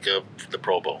the week of the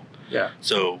Pro Bowl. Yeah.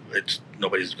 So it's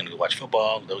nobody's gonna go watch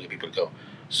football. They'll get people to go.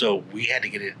 So we had to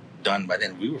get it done by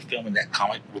then. We were filming that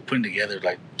comic. We're putting together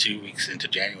like 2 weeks into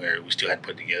January. We still hadn't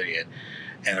put it together yet.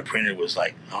 And the printer was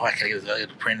like, "Oh, I can't get it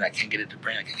to print. I can't get it to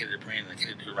print. I can't get it to print. I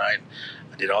can't do it right."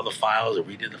 I did all the files. I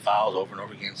redid the files over and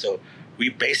over again. So we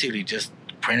basically just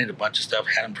printed a bunch of stuff,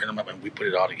 had them print them up, and we put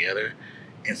it all together.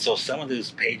 And so some of those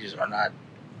pages are not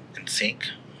in sync.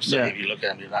 So if you look at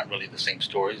them, they're not really the same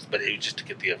stories, but it was just to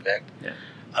get the effect. Yeah.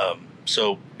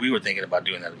 So we were thinking about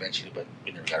doing that eventually, but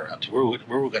we never got around to it.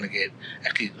 We were going to get,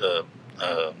 actually, the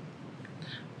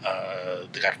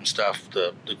guy from Stuff,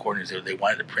 the coordinators, they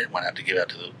wanted to print one out to give out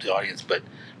to the audience, but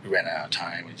we ran out of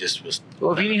time. It just was.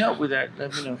 Well, if you need help with that,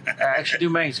 let me know. I actually do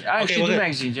magazines.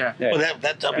 Magazines, yeah. Well,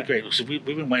 that'll be great. So we've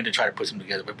been wanting to try to put some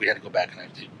together, but we had to go back and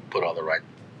actually put all the right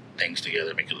things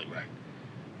together, make it look right.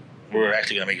 We're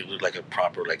actually going to make it look like a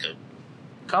proper, like a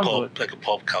pulp, like a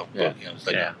pulp comic book. You know, it's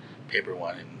like a paper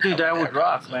one. And dude, that would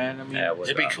rock, man. I mean,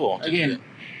 it'd be cool. Again,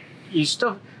 you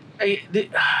stuff,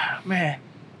 man.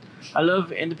 I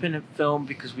love independent film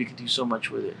because we could do so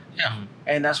much with it. Yeah.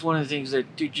 And that's one of the things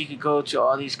that, dude, you could go to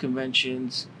all these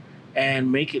conventions and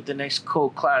make it the next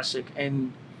cult classic.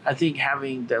 And I think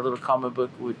having that little comic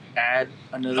book would add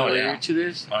another layer to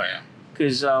this. Oh, yeah.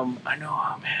 Because I know,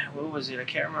 oh man, what was it? I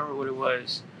can't remember what it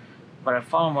was. But I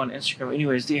follow them on Instagram.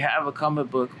 Anyways, they have a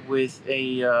comic book with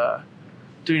a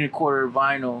 3 1/4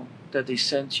 vinyl that they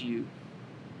send to you.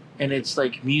 And it's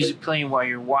like music playing while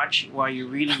you're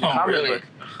reading the comic book.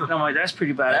 And I'm like, that's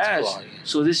pretty badass. That's cool, yeah.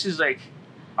 So this is like,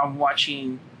 I'm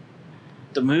watching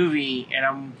the movie and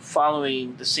I'm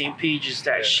following the same pages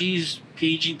that she's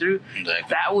paging through. Exactly.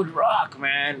 That would rock,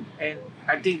 man. And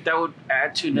I think that would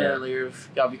add to another layer of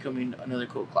y'all becoming another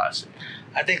cult classic.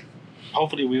 I think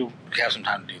hopefully we'll have some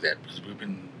time to do that because we've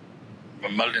been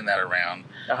muddling that around.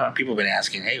 People have been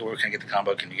asking, "Hey, where can I get the comic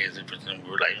book?" And you guys, and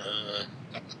we're like,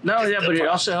 No, yeah, but it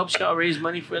also helps y'all raise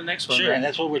money for the next one. Sure, right? and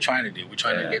that's what we're trying to do. We're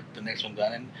trying to get the next one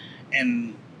done,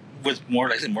 and with more,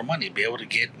 like I said, more money, be able to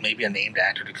get maybe a named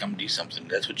actor to come do something.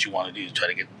 That's what you want to do, is try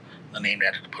to get a named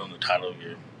actor to put on the title of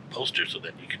your poster so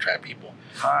that you can track people.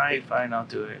 Fine, I'll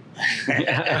do it.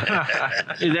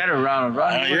 Is that a Ronald?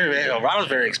 Ronald's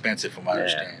very expensive, from what I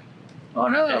understand. Oh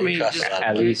no, I mean, just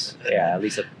at least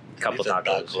a couple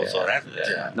tacos. So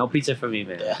no pizza for me,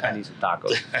 man. I need some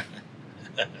tacos.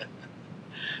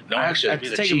 No, I have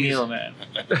to take a meal, man.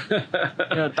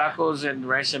 Tacos and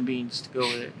rice and beans to go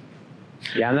with it.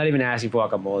 Yeah, I'm not even asking for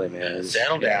guacamole, man.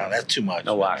 Settle down. That's too much.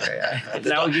 No guac.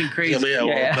 Now we're getting crazy.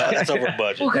 That's over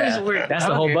budget. Well, that's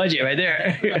the whole budget right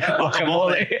there.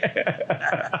 Guacamole.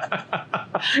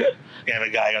 You have a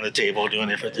guy on the table doing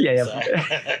it for the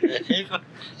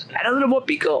Add a little more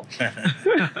pico.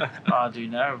 Oh,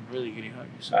 dude, now I'm really getting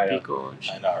hungry. So pico and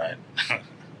shit. I know, right?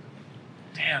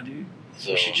 Damn, dude.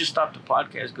 So, we should just stop the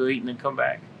podcast, go eat, and then come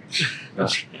back.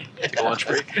 Take a lunch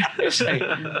break. It's like,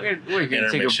 we're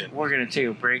gonna take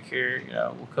a break here.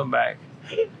 We'll come back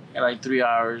in like 3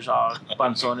 hours. All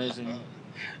panzones and.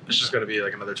 It's just gonna be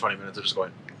like another 20 minutes of just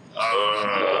going.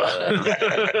 I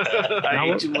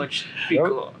ate too much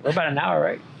pico. We're about an hour,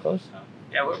 right? Close.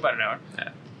 Yeah, we're about an hour.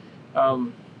 Yeah.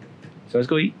 So let's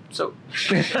go eat. So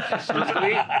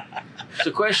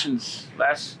questions.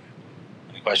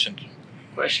 Any questions?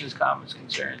 Questions, comments,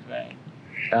 concerns, man.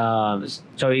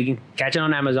 So you can catch it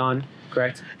on Amazon,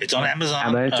 correct? It's on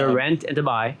Amazon. To rent and to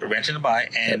buy. Rent and to buy,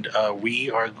 and we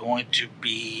are going to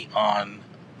be on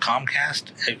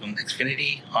Comcast,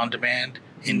 Xfinity on demand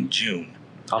in June.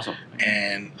 Awesome.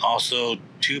 And also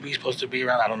Tubi's supposed to be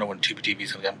around. I don't know when Tubi TV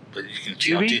is going to come, but you can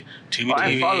see Tubi? Tubi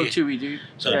I TV. follow Tubi, dude.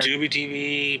 So Tubi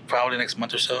TV probably next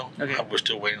month or so. Okay. We're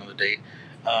still waiting on the date.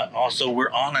 Also, we're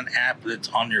on an app that's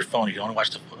on your phone. You can only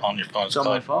watch on your phone. It's on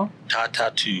my phone?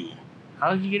 Tata 2.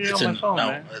 How did you get it on my phone,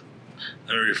 man? Let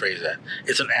me rephrase that.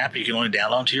 It's an app you can only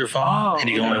download to your phone, and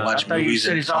you can only watch movies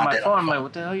and it's on my content phone. on I'm your like, phone.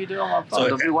 what the hell you do on my phone?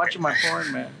 Don't be watching my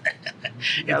porn, man.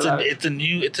 It's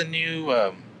a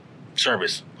new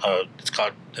service. It's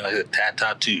called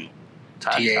Tata 2.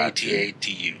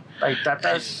 Tatatu. Like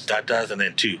tatas? Tatas and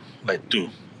then two, like two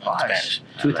in Spanish.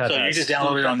 Two So you tatas. just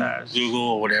download it on Tatas. Google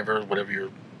or whatever your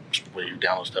where you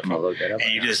download stuff I'm gonna from, look that up.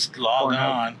 and you right now. just log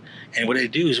Pornhub. on. And what they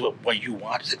do is when you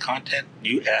watch the content,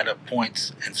 you add up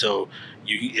points, and so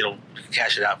it'll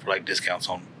cash it out for like discounts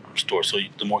on stores. So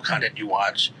the more content you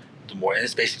watch, the more, and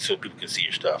it's basically so people can see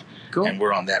your stuff. Cool. And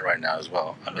we're on that right now as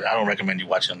well. I mean, I don't recommend you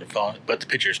watch it on the phone, but the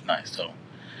picture's nice. So,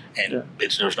 and Yeah.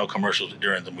 there's no commercials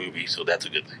during the movie, so that's a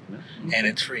good thing. Yeah. And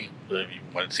it's free. So if you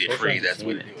want to see it Okay. free, that's the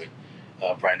way to do it.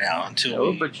 Right now, until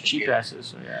Yeah, we but cheap get- asses.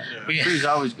 So yeah. Yeah. Free's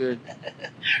always good.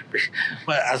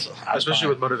 Well, Especially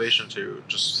with motivation to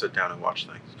just sit down and watch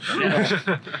things.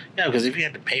 yeah, because if you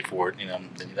had to pay for it, then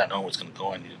you don't know what's going to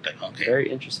go in. You're like, okay.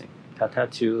 Very interesting. Tata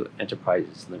 2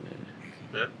 Enterprises Limited.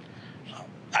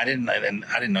 I didn't know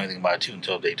anything about it too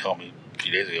until they told me a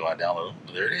few days ago. I downloaded it.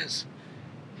 But there it is.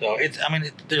 So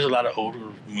there's a lot of older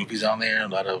movies on there, a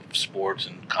lot of sports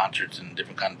and concerts and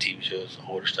different kind of TV shows,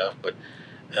 older stuff. But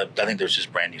I think they're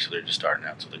just brand new, so they're just starting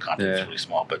out. So the content's Yeah. really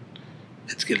small, but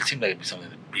it's good. It seems like it'd be something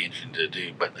that'd be interesting to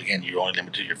do. But again, you're only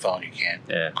limited to your phone. You can't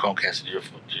Yeah. Chromecast to your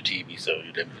TV, so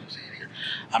you're definitely see it here.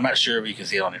 I'm not sure if you can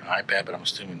see it on your iPad, but I'm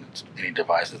assuming it's any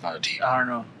device that's not a TV. I don't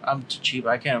know. I'm too cheap.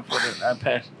 I can't afford an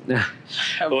iPad.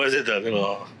 What is it? The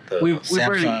little We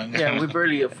Samsung? barely we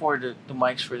barely afford the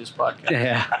mics for this podcast.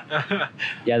 Yeah.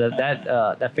 Yeah,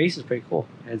 that face is pretty cool.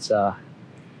 It's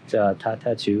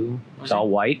Tata 2. It's Was all it?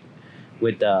 white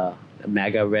with a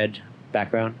MAGA red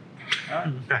background.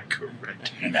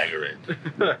 Correct. Margaret.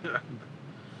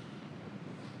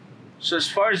 So as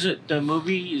far as the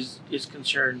movie is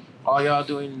concerned, all y'all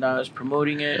doing now is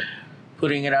promoting it,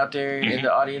 putting it out there in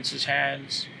the audience's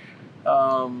hands.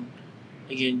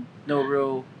 Again, no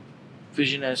real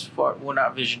vision as far, well,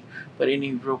 not vision, but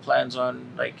any real plans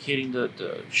on like hitting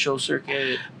the show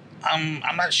circuit, I'm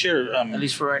not sure. at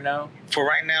least for right now. For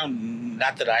right now,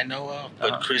 not that I know of.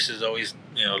 But Uh-huh. Chris is always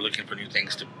looking for new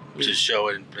things to show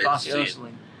it and play. Constantly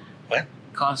hustling. What?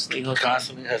 Constantly hustling.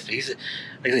 Constantly hustling.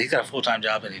 He's got a full time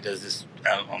job and he does this.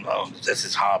 That's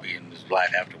his hobby and his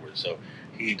life afterwards. So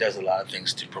he does a lot of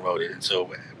things to promote it. And so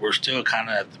we're still kind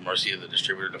of at the mercy of the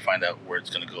distributor to find out where it's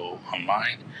going to go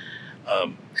online.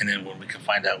 And then when we can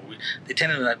find out,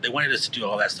 they wanted us to do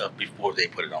all that stuff before they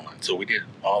put it online. So we did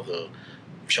all the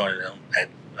showing them at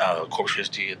Corpus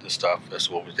Christi at the stuff. That's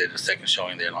what we did. The second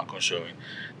showing there, an ongoing showing.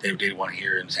 They did one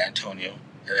here in San Antonio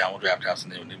at the Alamo Draft House,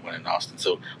 and then we did one in Austin.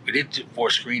 So we did 4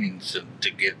 screenings to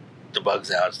get the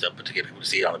bugs out and stuff, but to get people to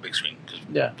see it on the big screen. Cause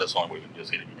Yeah. that's the only way we can do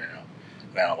it right now.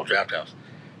 At the Alamo Draft House.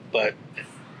 But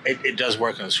it does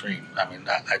work on the screen. I mean,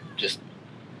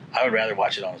 I would rather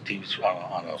watch it on a TV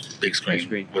on a big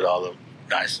screen, with all the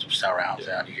nice surround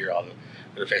sound. You hear all the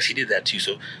effects. He did that too.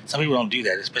 So some people don't do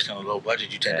that, especially on a low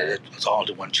budget. You tend to it's all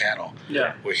into one channel.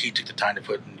 Yeah. Where he took the time to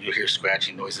put, and you hear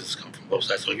scratching noises come from both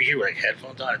sides. So if you hear like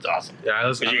headphones on, it's awesome. Yeah, I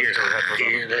listened to You the headphones hear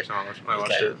on the that? first time when I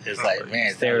watched it. It's like,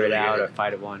 man, Stare it out really or good.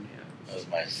 5 to 1. That was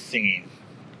my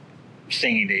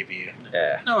singing debut.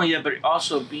 Yeah. No, yeah, but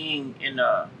also being in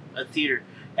a theater,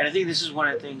 and I think this is one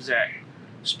of the things that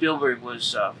Spielberg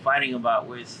was fighting about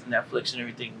with Netflix and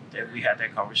everything that we had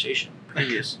that conversation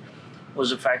previous,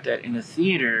 was the fact that in a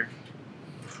theater,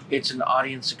 it's an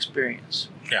audience experience.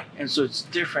 Yeah. And so it's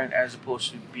different as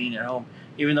opposed to being at home.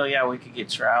 Even though, yeah, we could get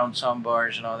surround sound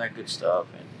bars and all that good stuff,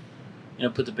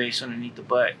 and put the bass underneath the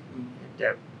butt.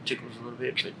 That tickles a little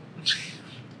bit,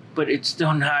 but it's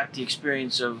still not the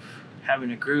experience of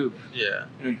having a group, Yeah.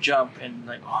 jump and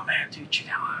like, oh man, dude, check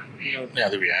out, Yeah,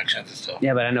 the reactions and stuff.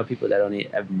 Yeah, but I know people that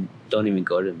don't even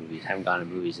go to the movies, haven't gone to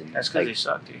movies, and That's because like, they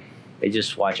suck, dude. they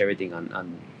just watch everything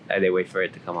on they wait for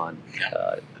it to come on,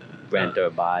 rent or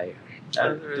buy.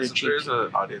 There's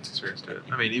an audience experience to it.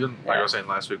 I mean, even like I was saying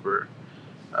last week, where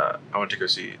I went to go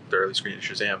see the early screening of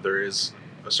Shazam, there is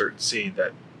a certain scene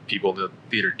that people in the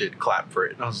theater did clap for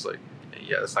it. And I was like,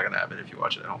 yeah, that's not going to happen if you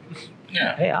watch it at home.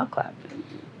 Yeah. Hey, I'll clap.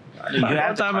 You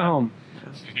have to time clap. at home.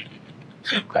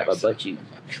 Clap my butt cheek.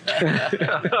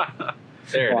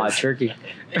 There Wow, it is. turkey.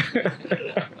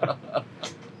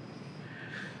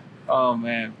 Oh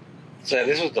man. So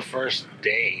this was the first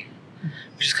day,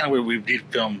 which is kind of where we did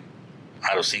film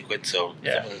out of sequence. So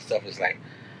Yeah. some of the stuff is like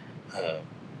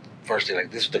first day,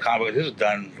 like this was the comic book. This was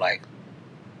done like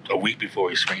a week before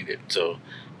we screened it. So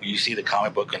when you see the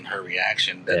comic book and her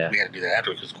reaction, that we had to do that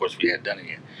afterwards because of course we hadn't done it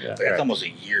yet. Yeah. But that's almost a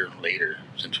year later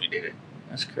since we did it.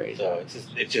 That's crazy. So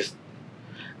it's just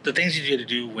the things you get to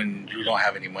do when you don't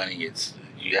have any money.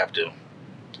 You have to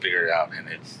figure it out, and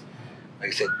it's like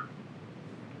I said,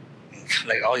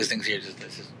 like all these things here.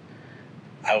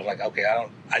 I was like, okay, I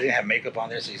didn't have makeup on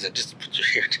there, so he said, just put your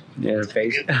hair, Yeah,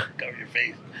 face. cover your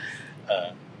face.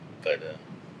 My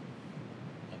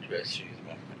dress shoes,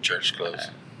 my church clothes.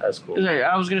 That's cool. Like,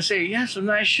 I was gonna say, you have some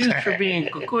nice shoes for being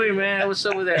Kukui, man. What's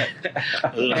up with that?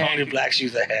 Those are the only black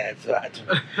shoes I had. So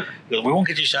we won't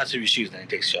get you shots of your shoes. Then he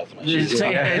takes shots of my shoes. It's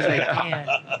like,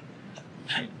 yeah.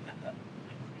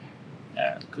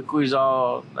 Kukui's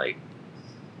all like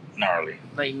Gnarly.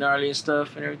 gnarly and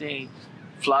stuff and everything.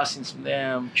 Flossing some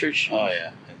damn church shoes. Oh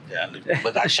yeah.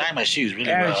 But I shine my shoes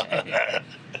really well.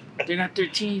 They're not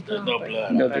 13, though. There's no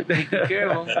blood. No, I take good care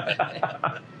of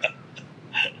them.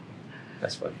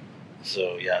 That's funny.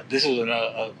 So yeah, this was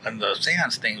on the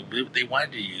seance thing. They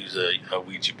wanted to use a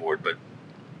Ouija board, but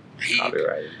he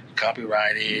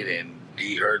copyrighted, and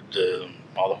he heard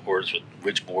all the horrors with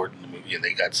Witch Board in the movie, and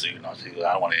they got sued. And I was like,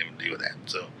 I don't want to even deal with that.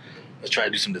 So let's try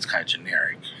to do something that's kind of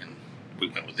generic, and we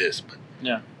went with this. But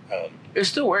yeah, it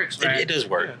still works, man. It does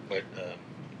work, but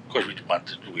of course we want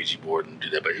the Ouija board and do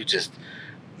that, but it's just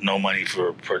no money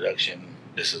for production.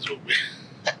 This is what we.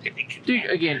 Dude,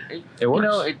 again, it works. You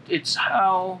know, it's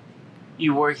how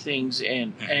you work things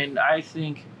in, and I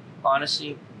think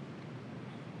honestly,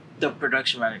 the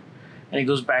production value, and it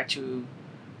goes back to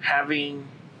having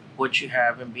what you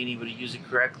have and being able to use it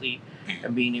correctly,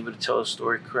 and being able to tell a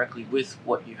story correctly with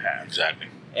what you have. Exactly.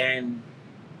 And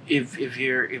if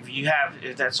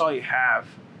that's all you have,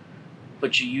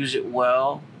 but you use it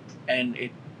well, and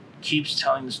it keeps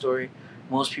telling the story,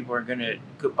 most people are gonna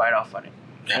bite off on it.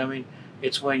 Yeah. You know what I mean?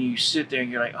 It's when you sit there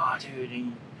and you're like, oh, dude,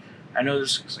 and I know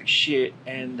this looks like shit,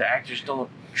 and the actors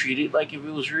don't treat it like if it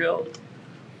was real.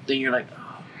 Then you're like,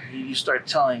 oh, you start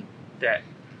telling that,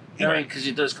 you know what I mean? Because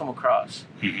it does come across.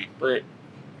 Mm-hmm. But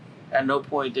at no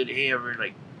point did he ever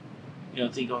think,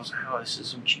 oh, this is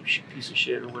some cheap piece of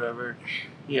shit or whatever.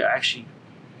 Yeah, actually,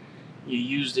 you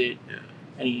used it,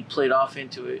 and he played off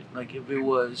into it like if it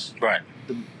was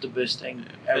the best thing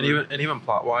ever. And even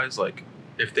plot wise, like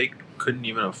if they couldn't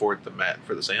even afford the mat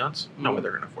for the seance, no way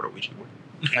they're gonna afford a Ouija board.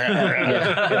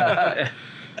 Yeah,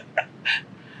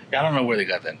 I don't know where they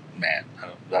got that mat.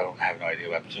 I have no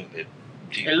idea.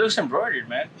 It looks embroidered,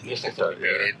 man. It looks like somebody made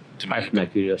it to Probably me. from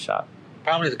that Curio shop.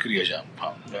 Probably the Curio shop.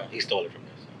 No, he stole it from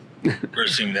this. So. We're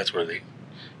assuming that's where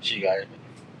she got it.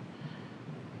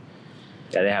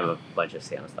 Yeah, they have a bunch of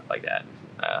sales and stuff like that.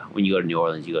 When you go to New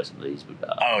Orleans, you go to some of these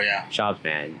shops,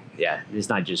 man. Yeah, it's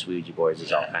not just Ouija boards.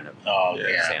 It's all kind of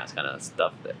seance kind of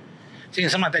stuff. See,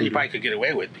 something like that you probably could get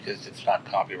away with because it's not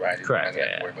copyrighted. Correct. You don't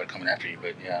have to worry about coming after you.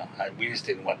 But we just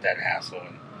didn't want that hassle.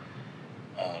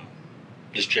 And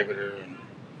distributor, and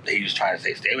they just trying to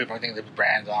say, stay away from everything that the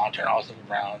brand's on, turn all stuff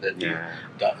around.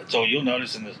 So you'll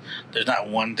notice in this, there's not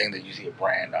one thing that you see a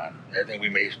brand on. Everything we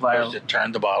made was to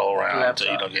turn the bottle around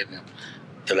so you don't get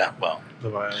to that. Well, the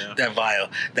vial, that vial.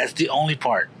 That's the only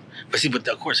part. But see,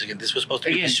 of course, again, this was supposed to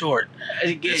be short.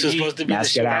 This was supposed to be the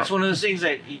short. That's one of those things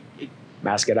that.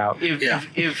 Mask it out.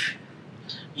 If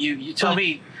you tell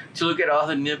me to look at all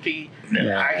the nitpicky,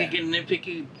 I can get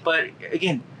nitpicky, but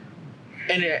again,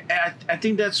 and I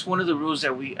think that's one of the rules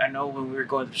that I know when we were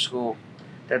going through school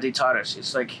that they taught us.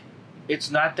 It's like, it's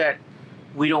not that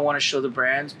we don't want to show the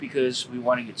brands because we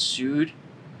want to get sued,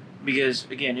 because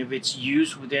again, if it's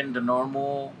used within the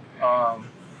normal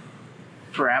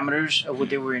parameters of what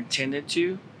they were intended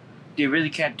to, they really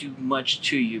can't do much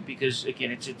to you because again,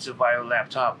 it's a Vio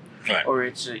laptop. Right. Or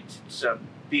it's a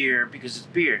beer because it's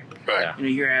beer. Right. You know,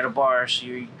 you're at a bar, so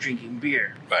you're drinking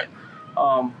beer. Right.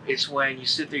 It's when you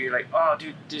sit there, you're like, oh,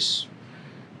 dude, this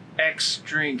X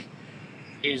drink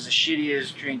is the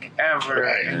shittiest drink ever,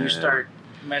 and you start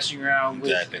messing around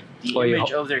with the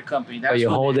image of their company. That's you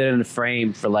hold it in the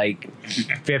frame for like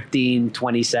 15,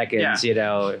 20 seconds. You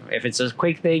know, if it's a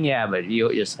quick thing, but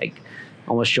you just like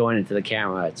almost showing it to the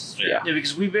camera. It's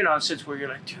because we've been on sets where you're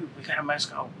like, dude, we got a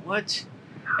mask on. What?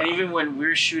 And even when we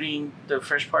were shooting the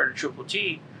first part of Triple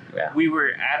T, we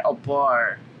were at a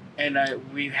bar, and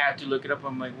we had to look it up.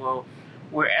 I'm like, well,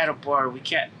 we're at a bar. We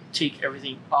can't take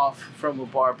everything off from a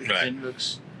bar because it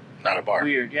looks not a bar.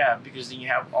 Weird, because then you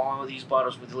have all of these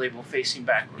bottles with the label facing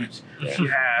backwards. You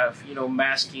have,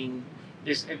 masking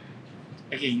this.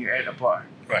 Again, you're at a bar.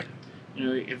 Right. You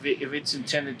know, if it's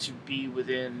intended to be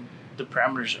within the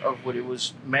parameters of what it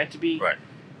was meant to be,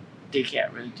 they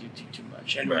can't really do too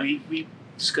much. And we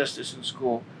discussed this in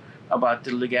school about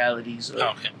the legalities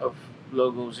of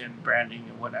logos and branding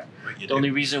and whatnot. The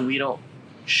only reason we don't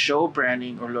show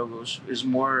branding or logos is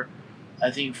more,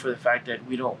 I think, for the fact that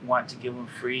we don't want to give them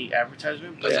free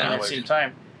advertisement, but at the same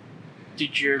time,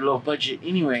 you're low budget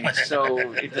anyway, so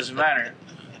it doesn't matter.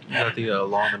 You got the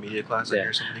law and the media class that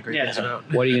here's something great things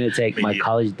about. What are you going to take? My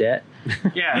college debt? I'm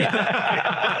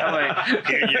like,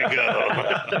 here you go.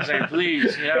 I was like,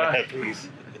 please, Please.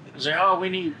 It's like, oh, we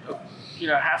need,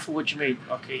 half of what you made.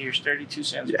 Okay, here's 32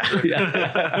 cents.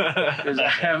 Yeah. Because I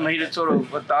have made a total of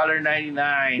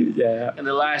 $1.99 Yeah. in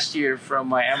the last year from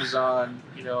my Amazon,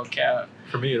 account.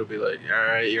 For me, it'll be like, all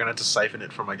right, you're gonna have to siphon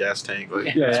it from my gas tank.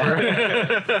 Like,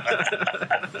 Yeah.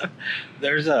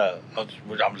 There's I'm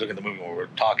looking at the movie when we're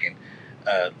talking.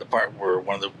 The part where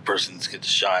one of the persons gets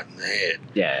shot in the head.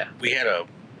 Yeah. We had a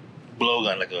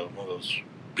blowgun, like one of those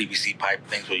PVC pipe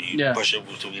things where you push it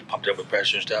so you pumped it up with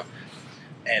pressure and stuff.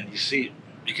 And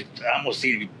you could almost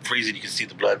see it, if you freeze it, you can see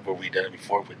the blood where we done it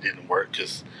before, but it didn't work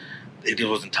because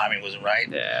timing wasn't right.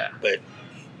 Yeah. But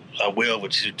Will,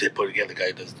 which he did put together, the guy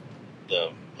who does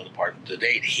the other part, the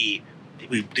date,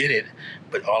 we did it,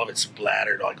 but all of it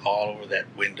splattered like all over that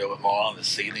window, all on the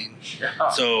ceiling.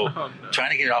 So trying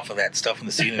to get it off of that stuff on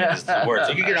the ceiling is the worst.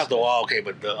 So you can get it off the wall, okay,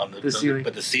 but the ceiling.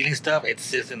 But the ceiling stuff, it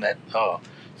sits in that.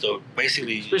 So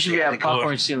basically, especially if you have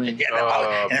popcorn ceiling. Yeah,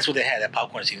 and that's what they had, that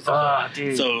popcorn ceiling stuff.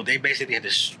 Dude. So they basically had to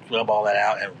scrub all that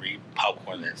out and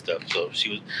re-popcorn that stuff. So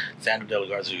Sandra Dela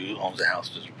Garza, who owns the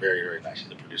house, was very, very nice. She's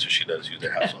the producer. She does use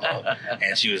that house a lot.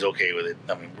 And she was okay with it.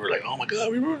 I mean, we were like, oh my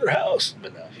God, we ruined her house.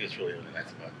 But no, she was really, really nice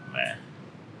about it. Man.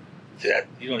 See that?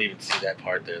 You don't even see that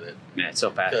part there. It's so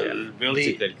fast.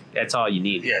 Really? That's all you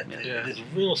need. Yeah. There's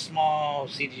real small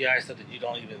CGI stuff that you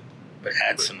don't even, but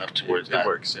adds enough to where it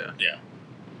works, yeah. Yeah.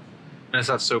 And it's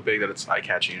not so big that it's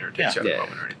eye-catching or takes you out of the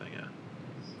moment or anything,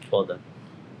 Well done.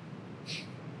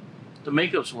 The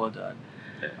makeup's well done.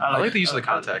 Yeah. I like the use of the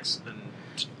context and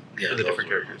the different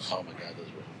characters. Oh my God, those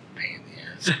were a pain in the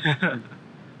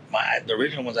ass. The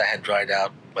original ones I had dried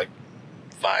out like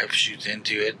 5 shoots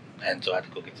into it, and so I had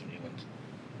to go get some new ones.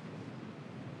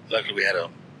 Luckily, we had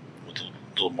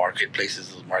little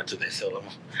marketplaces, little markets that they sell them,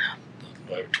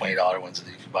 the $20 ones that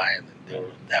you can buy, and they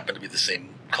happened to be the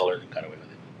same color and got away with it.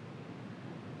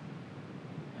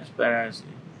 That's badass.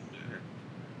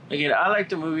 Again, I like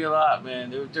the movie a lot, man.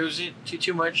 There was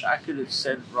too much I could have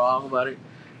said wrong about it,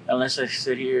 unless I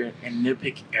sit here and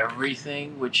nitpick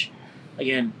everything. Which,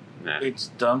 again, it's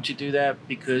dumb to do that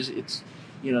because it's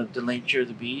the nature of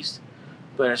the beast.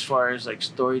 But as far as like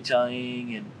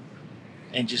storytelling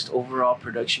and just overall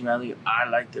production value, I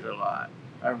liked it a lot.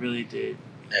 I really did.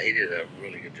 Yeah, he did a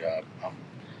really good job.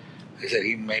 Like I said,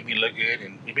 he made me look good,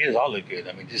 and he made us all look good.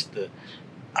 I mean,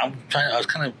 I was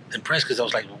kind of impressed because I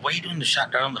was like, why are you doing the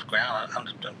shot down on the ground? I'm kind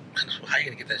of, how are you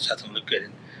going to get that shot to look good?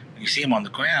 And when you see him on the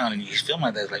ground and he's filming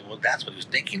like that, it's like, well, that's what he was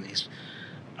thinking.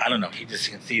 I don't know. He just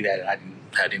can see that, and I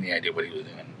didn't have any idea what he was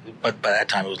doing. But by that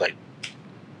time, it was like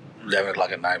 11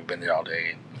 o'clock at night. We've been there all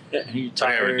day. And you're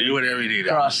tired. Do whatever you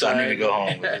do. I need to go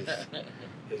home. It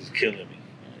was killing me.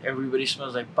 Everybody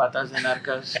smells like patas de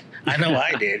narcas. I know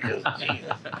I did because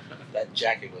that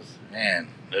jacket was, man.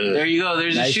 Ugh. There you go.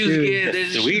 There's nice the shoes again.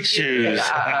 There's the sweet shoes.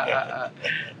 The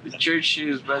church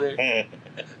shoes, brother. Man.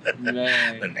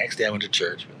 The next day I went to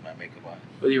church with my makeup on.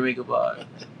 With your makeup on.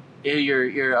 Yeah,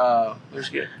 your where's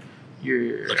good?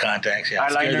 Your the contacts. Yeah,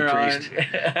 eyeliner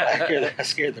on. I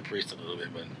scared the priest a little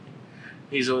bit, but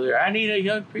he's over there. I need a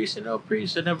young priest and no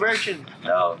priest and a virgin.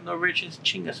 No virgins.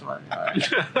 Chingas, man.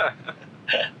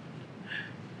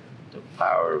 The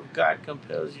power of God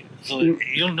compels you. So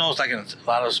you'll notice, like in a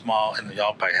lot of small, and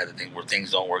y'all probably had the thing where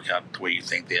things don't work out the way you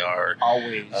think they are.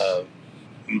 Always. The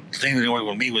thing that didn't work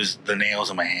with me was the nails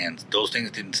in my hands. Those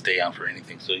things didn't stay on for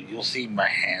anything. So you'll see my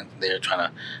hand there trying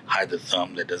to hide the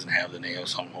thumb that doesn't have the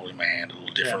nails. So I'm holding my hand a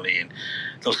little differently and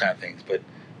those kind of things. But,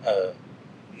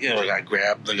 I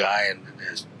grabbed the guy and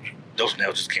those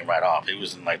nails just came right off. It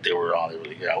wasn't like they were all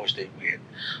really good. I wish we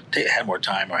had more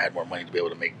time or had more money to be able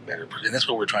to make better. And that's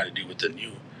what we're trying to do with the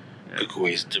new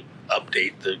Kukuis, to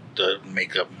update the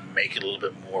makeup, make it a little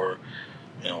bit more,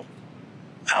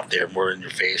 out there, more in your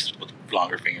face with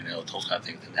longer fingernails, those kind of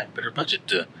things, and have a better budget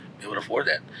to be able to afford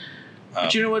that.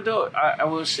 But you know what though? I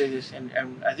will say this, and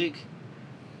I think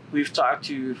we've talked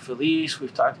to Felice,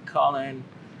 we've talked to Colin,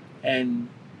 and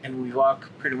we've all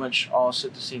pretty much all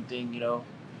said the same thing.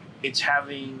 It's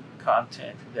having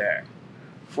content there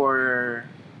for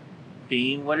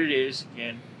being what it is.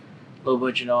 Again, low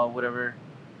budget and all, whatever.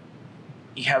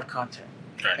 You have content,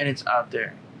 right, and it's out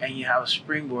there, and you have a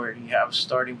springboard, and you have a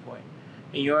starting point.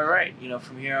 And you're right.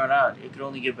 From here on out, it could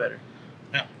only get better.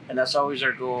 Yeah. And that's always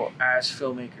our goal as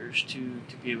filmmakers to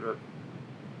be able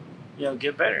to,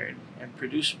 get better and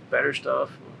produce better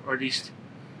stuff, or at least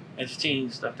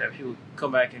entertaining stuff that people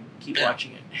come back and keep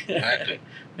watching it. Exactly.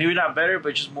 Maybe not better,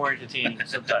 but just more entertaining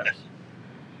sometimes.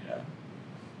 Yeah.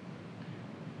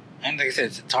 And like I said,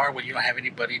 it's hard when you don't have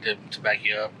anybody to back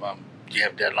you up. You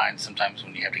have deadlines sometimes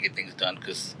when you have to get things done,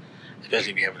 because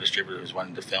especially if you have a distributor who's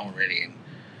wanting to film already, and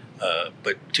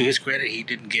But to his credit, he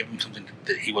didn't give him something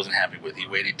that he wasn't happy with. He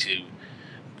waited to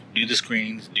do the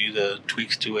screenings, do the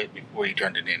tweaks to it before he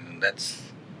turned it in. And that's,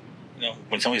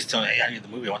 when somebody's telling you, hey, I need the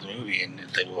movie, I want the movie, and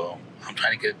it's like, well, I'm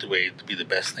trying to get it the way to be the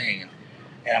best thing.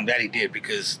 And I'm glad he did,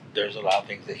 because there's a lot of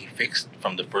things that he fixed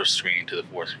from the first screening to the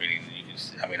fourth screening. You can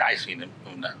see, I've seen it.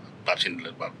 I've seen it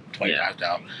about 20 times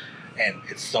now, and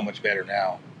it's so much better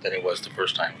now than it was the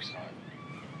first time we saw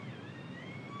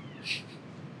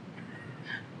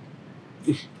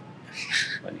it.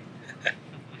 Funny.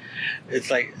 It's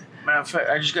like, Matter of fact,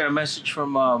 I just got a message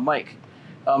from Mike.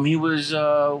 He was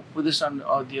with us on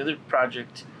the other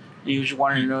project. He was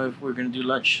wanting to know if we're going to do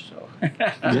lunch. So,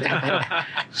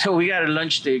 so we got a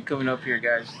lunch date coming up here,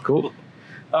 guys. Cool.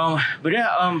 But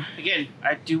yeah, again,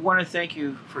 I do want to thank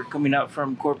you for coming out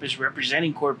from Corpus,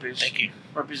 representing Corpus. thank you.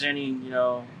 Representing,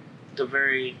 the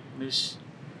very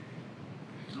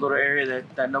little area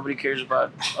that nobody cares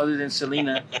about other than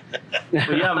Selena.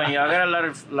 But yeah, man, I got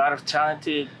a lot of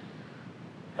talented,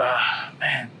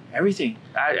 everything.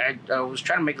 I was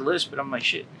trying to make a list, but I'm like,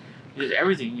 shit, there's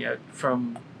everything. Yeah,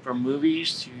 from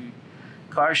movies to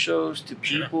car shows to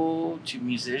people to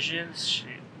musicians. Shit.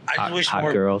 I just wish hot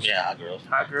more girls. Yeah, hot girls.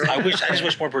 Hot girl. I just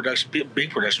wish more big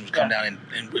productions would come down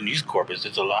and use Corpus.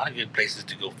 There's a lot of good places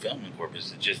to go film in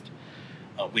Corpus. It's just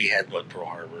we had Pearl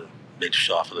Harbor, they just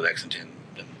off of the Lexington,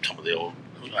 and some of the old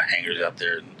hangars out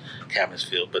there in Cabinets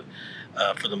Field. But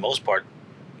for the most part,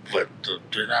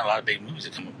 there's not a lot of big movies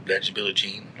that come up. Legend Billie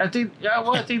Jean. I think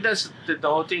that's the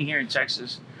whole thing here in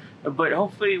Texas. But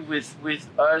hopefully with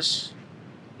us,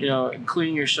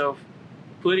 including yourself,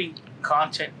 putting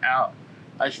content out,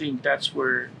 I think that's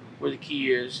where the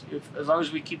key is. As long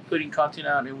as we keep putting content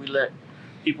out and we let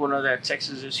people know that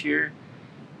Texas is here,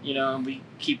 and we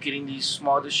keep getting these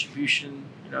small distribution,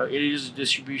 it is a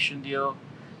distribution deal,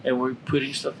 and we're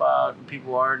putting stuff out and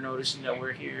people are noticing that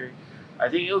we're here. I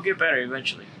think it'll get better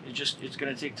eventually. It's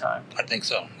going to take time. I think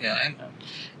so. Yeah, and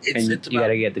And you got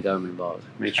to get the government involved.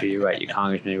 Make sure you're right. Your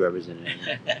congressman, your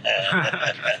representative.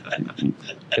 And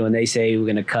when they say we're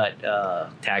going to cut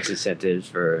tax incentives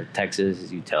for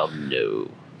Texas, you tell them no.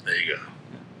 There you go.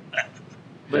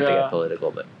 But they get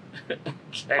political, but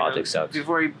politics sucks.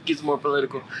 Before he gets more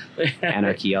political.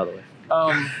 Anarchy all the way.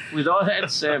 With all that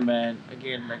said, man,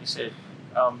 again, like I said,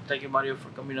 thank you, Mario, for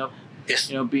coming up. Yes.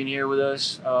 Being here with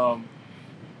us.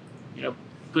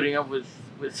 Putting up with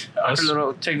our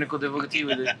little technical difficulty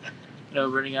with it.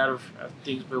 Running out of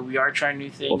things, but we are trying new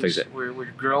things. We'll fix it.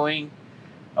 We're growing.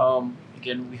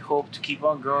 Again, we hope to keep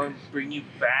on growing. Bring you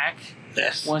back.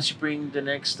 Yes. Once you bring the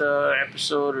next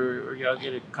episode, or y'all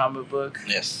get a comic book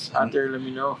Yes. out there, let me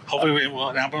know. Hopefully,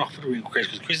 I'm hopefully bring Chris,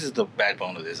 because Chris is the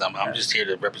backbone of this. I'm just here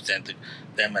to represent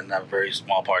them, and I'm a very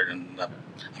small part, and I'm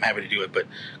happy to do it. But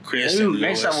Chris, Maybe and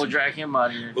next Louis, time we'll drag him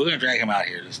out here. we're gonna drag him out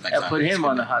here this next And time. put It's him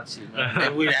gonna on the hot seat. Man.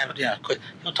 Maybe we'd have quick.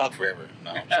 He'll talk forever.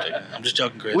 No, I'm just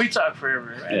joking, Chris. We talk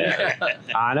forever, right? Yeah.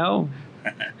 I know.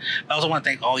 I also want to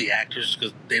thank all the actors,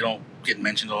 because they don't get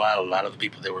mentioned a lot. A lot of the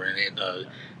people that were in it,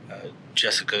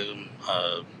 Jessica,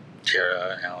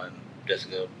 Tara, Alan,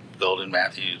 Jessica Golden,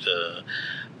 Matthews,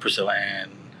 Priscilla Ann.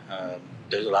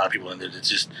 There's a lot of people in there that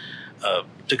just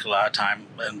took a lot of time,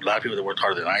 and a lot of people that worked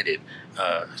harder than I did.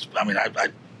 I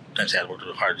didn't say I worked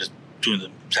really hard, just doing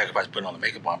the sacrifice, putting on the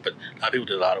makeup on, but a lot of people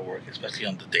did a lot of work, especially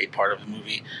on the date part of the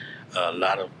movie. A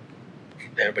lot of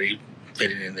everybody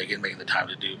fitting in there, making the time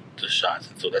to do the shots,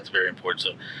 and so that's very important.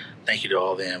 So thank you to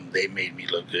all of them. They made me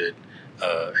look good,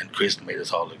 and Chris made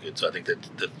us all look good. So I think that's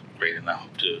great, and I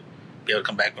hope to be able to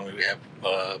come back when we have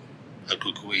a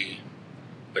Kukui,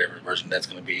 whatever version that's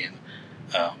going to be in,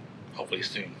 hopefully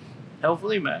soon.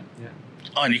 Hopefully, man.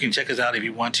 Oh, and you can check us out if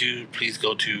you want to. Please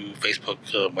go to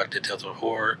Facebook, Muerte Tells a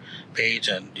Horror page,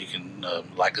 and you can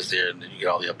like us there, and then you get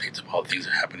all the updates of all the things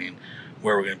that are happening,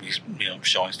 where we're going to be,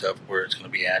 showing stuff, where it's going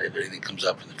to be at. If anything comes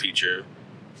up in the future,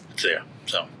 it's there.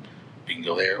 So you can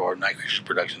go there, or Night Creature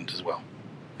Productions as well.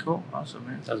 Cool. Awesome,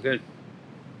 man. Sounds good.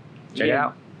 Check it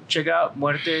out. Check out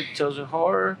Muerte Tells a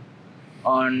Horror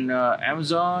on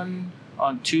Amazon,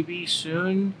 on Tubi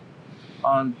soon,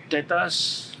 on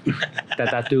Tetas.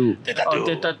 Tatatu. On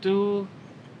Tetatu.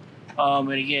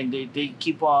 And again, they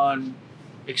keep on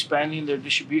expanding their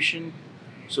distribution.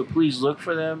 So please look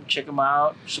for them, check them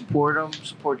out, support them,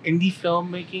 support indie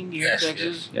filmmaking here in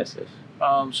Texas. Yes.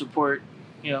 Support,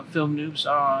 Film Noobs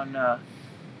on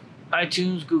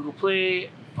iTunes, Google Play,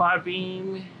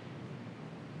 Podbean,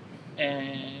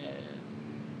 and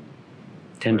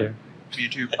Tinder.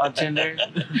 YouTube. on Tinder.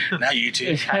 Now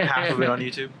YouTube. Half of it on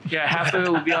YouTube. Yeah, half of it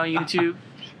will be on YouTube.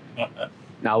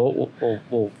 Now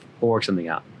we'll work something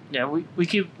out. Yeah, we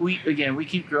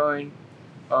keep growing,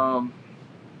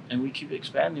 and we keep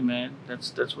expanding, man.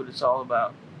 That's what it's all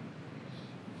about.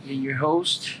 And your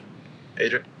host,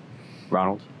 Adrian.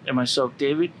 Ronald. and myself,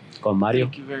 David. Con Mario.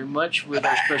 Thank you very much with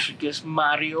our special guest,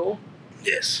 Mario.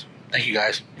 Yes. Thank you,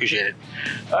 guys. Appreciate it.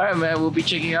 All right, man. We'll be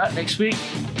checking you out next week.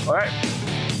 All right.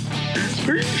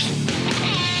 Peace.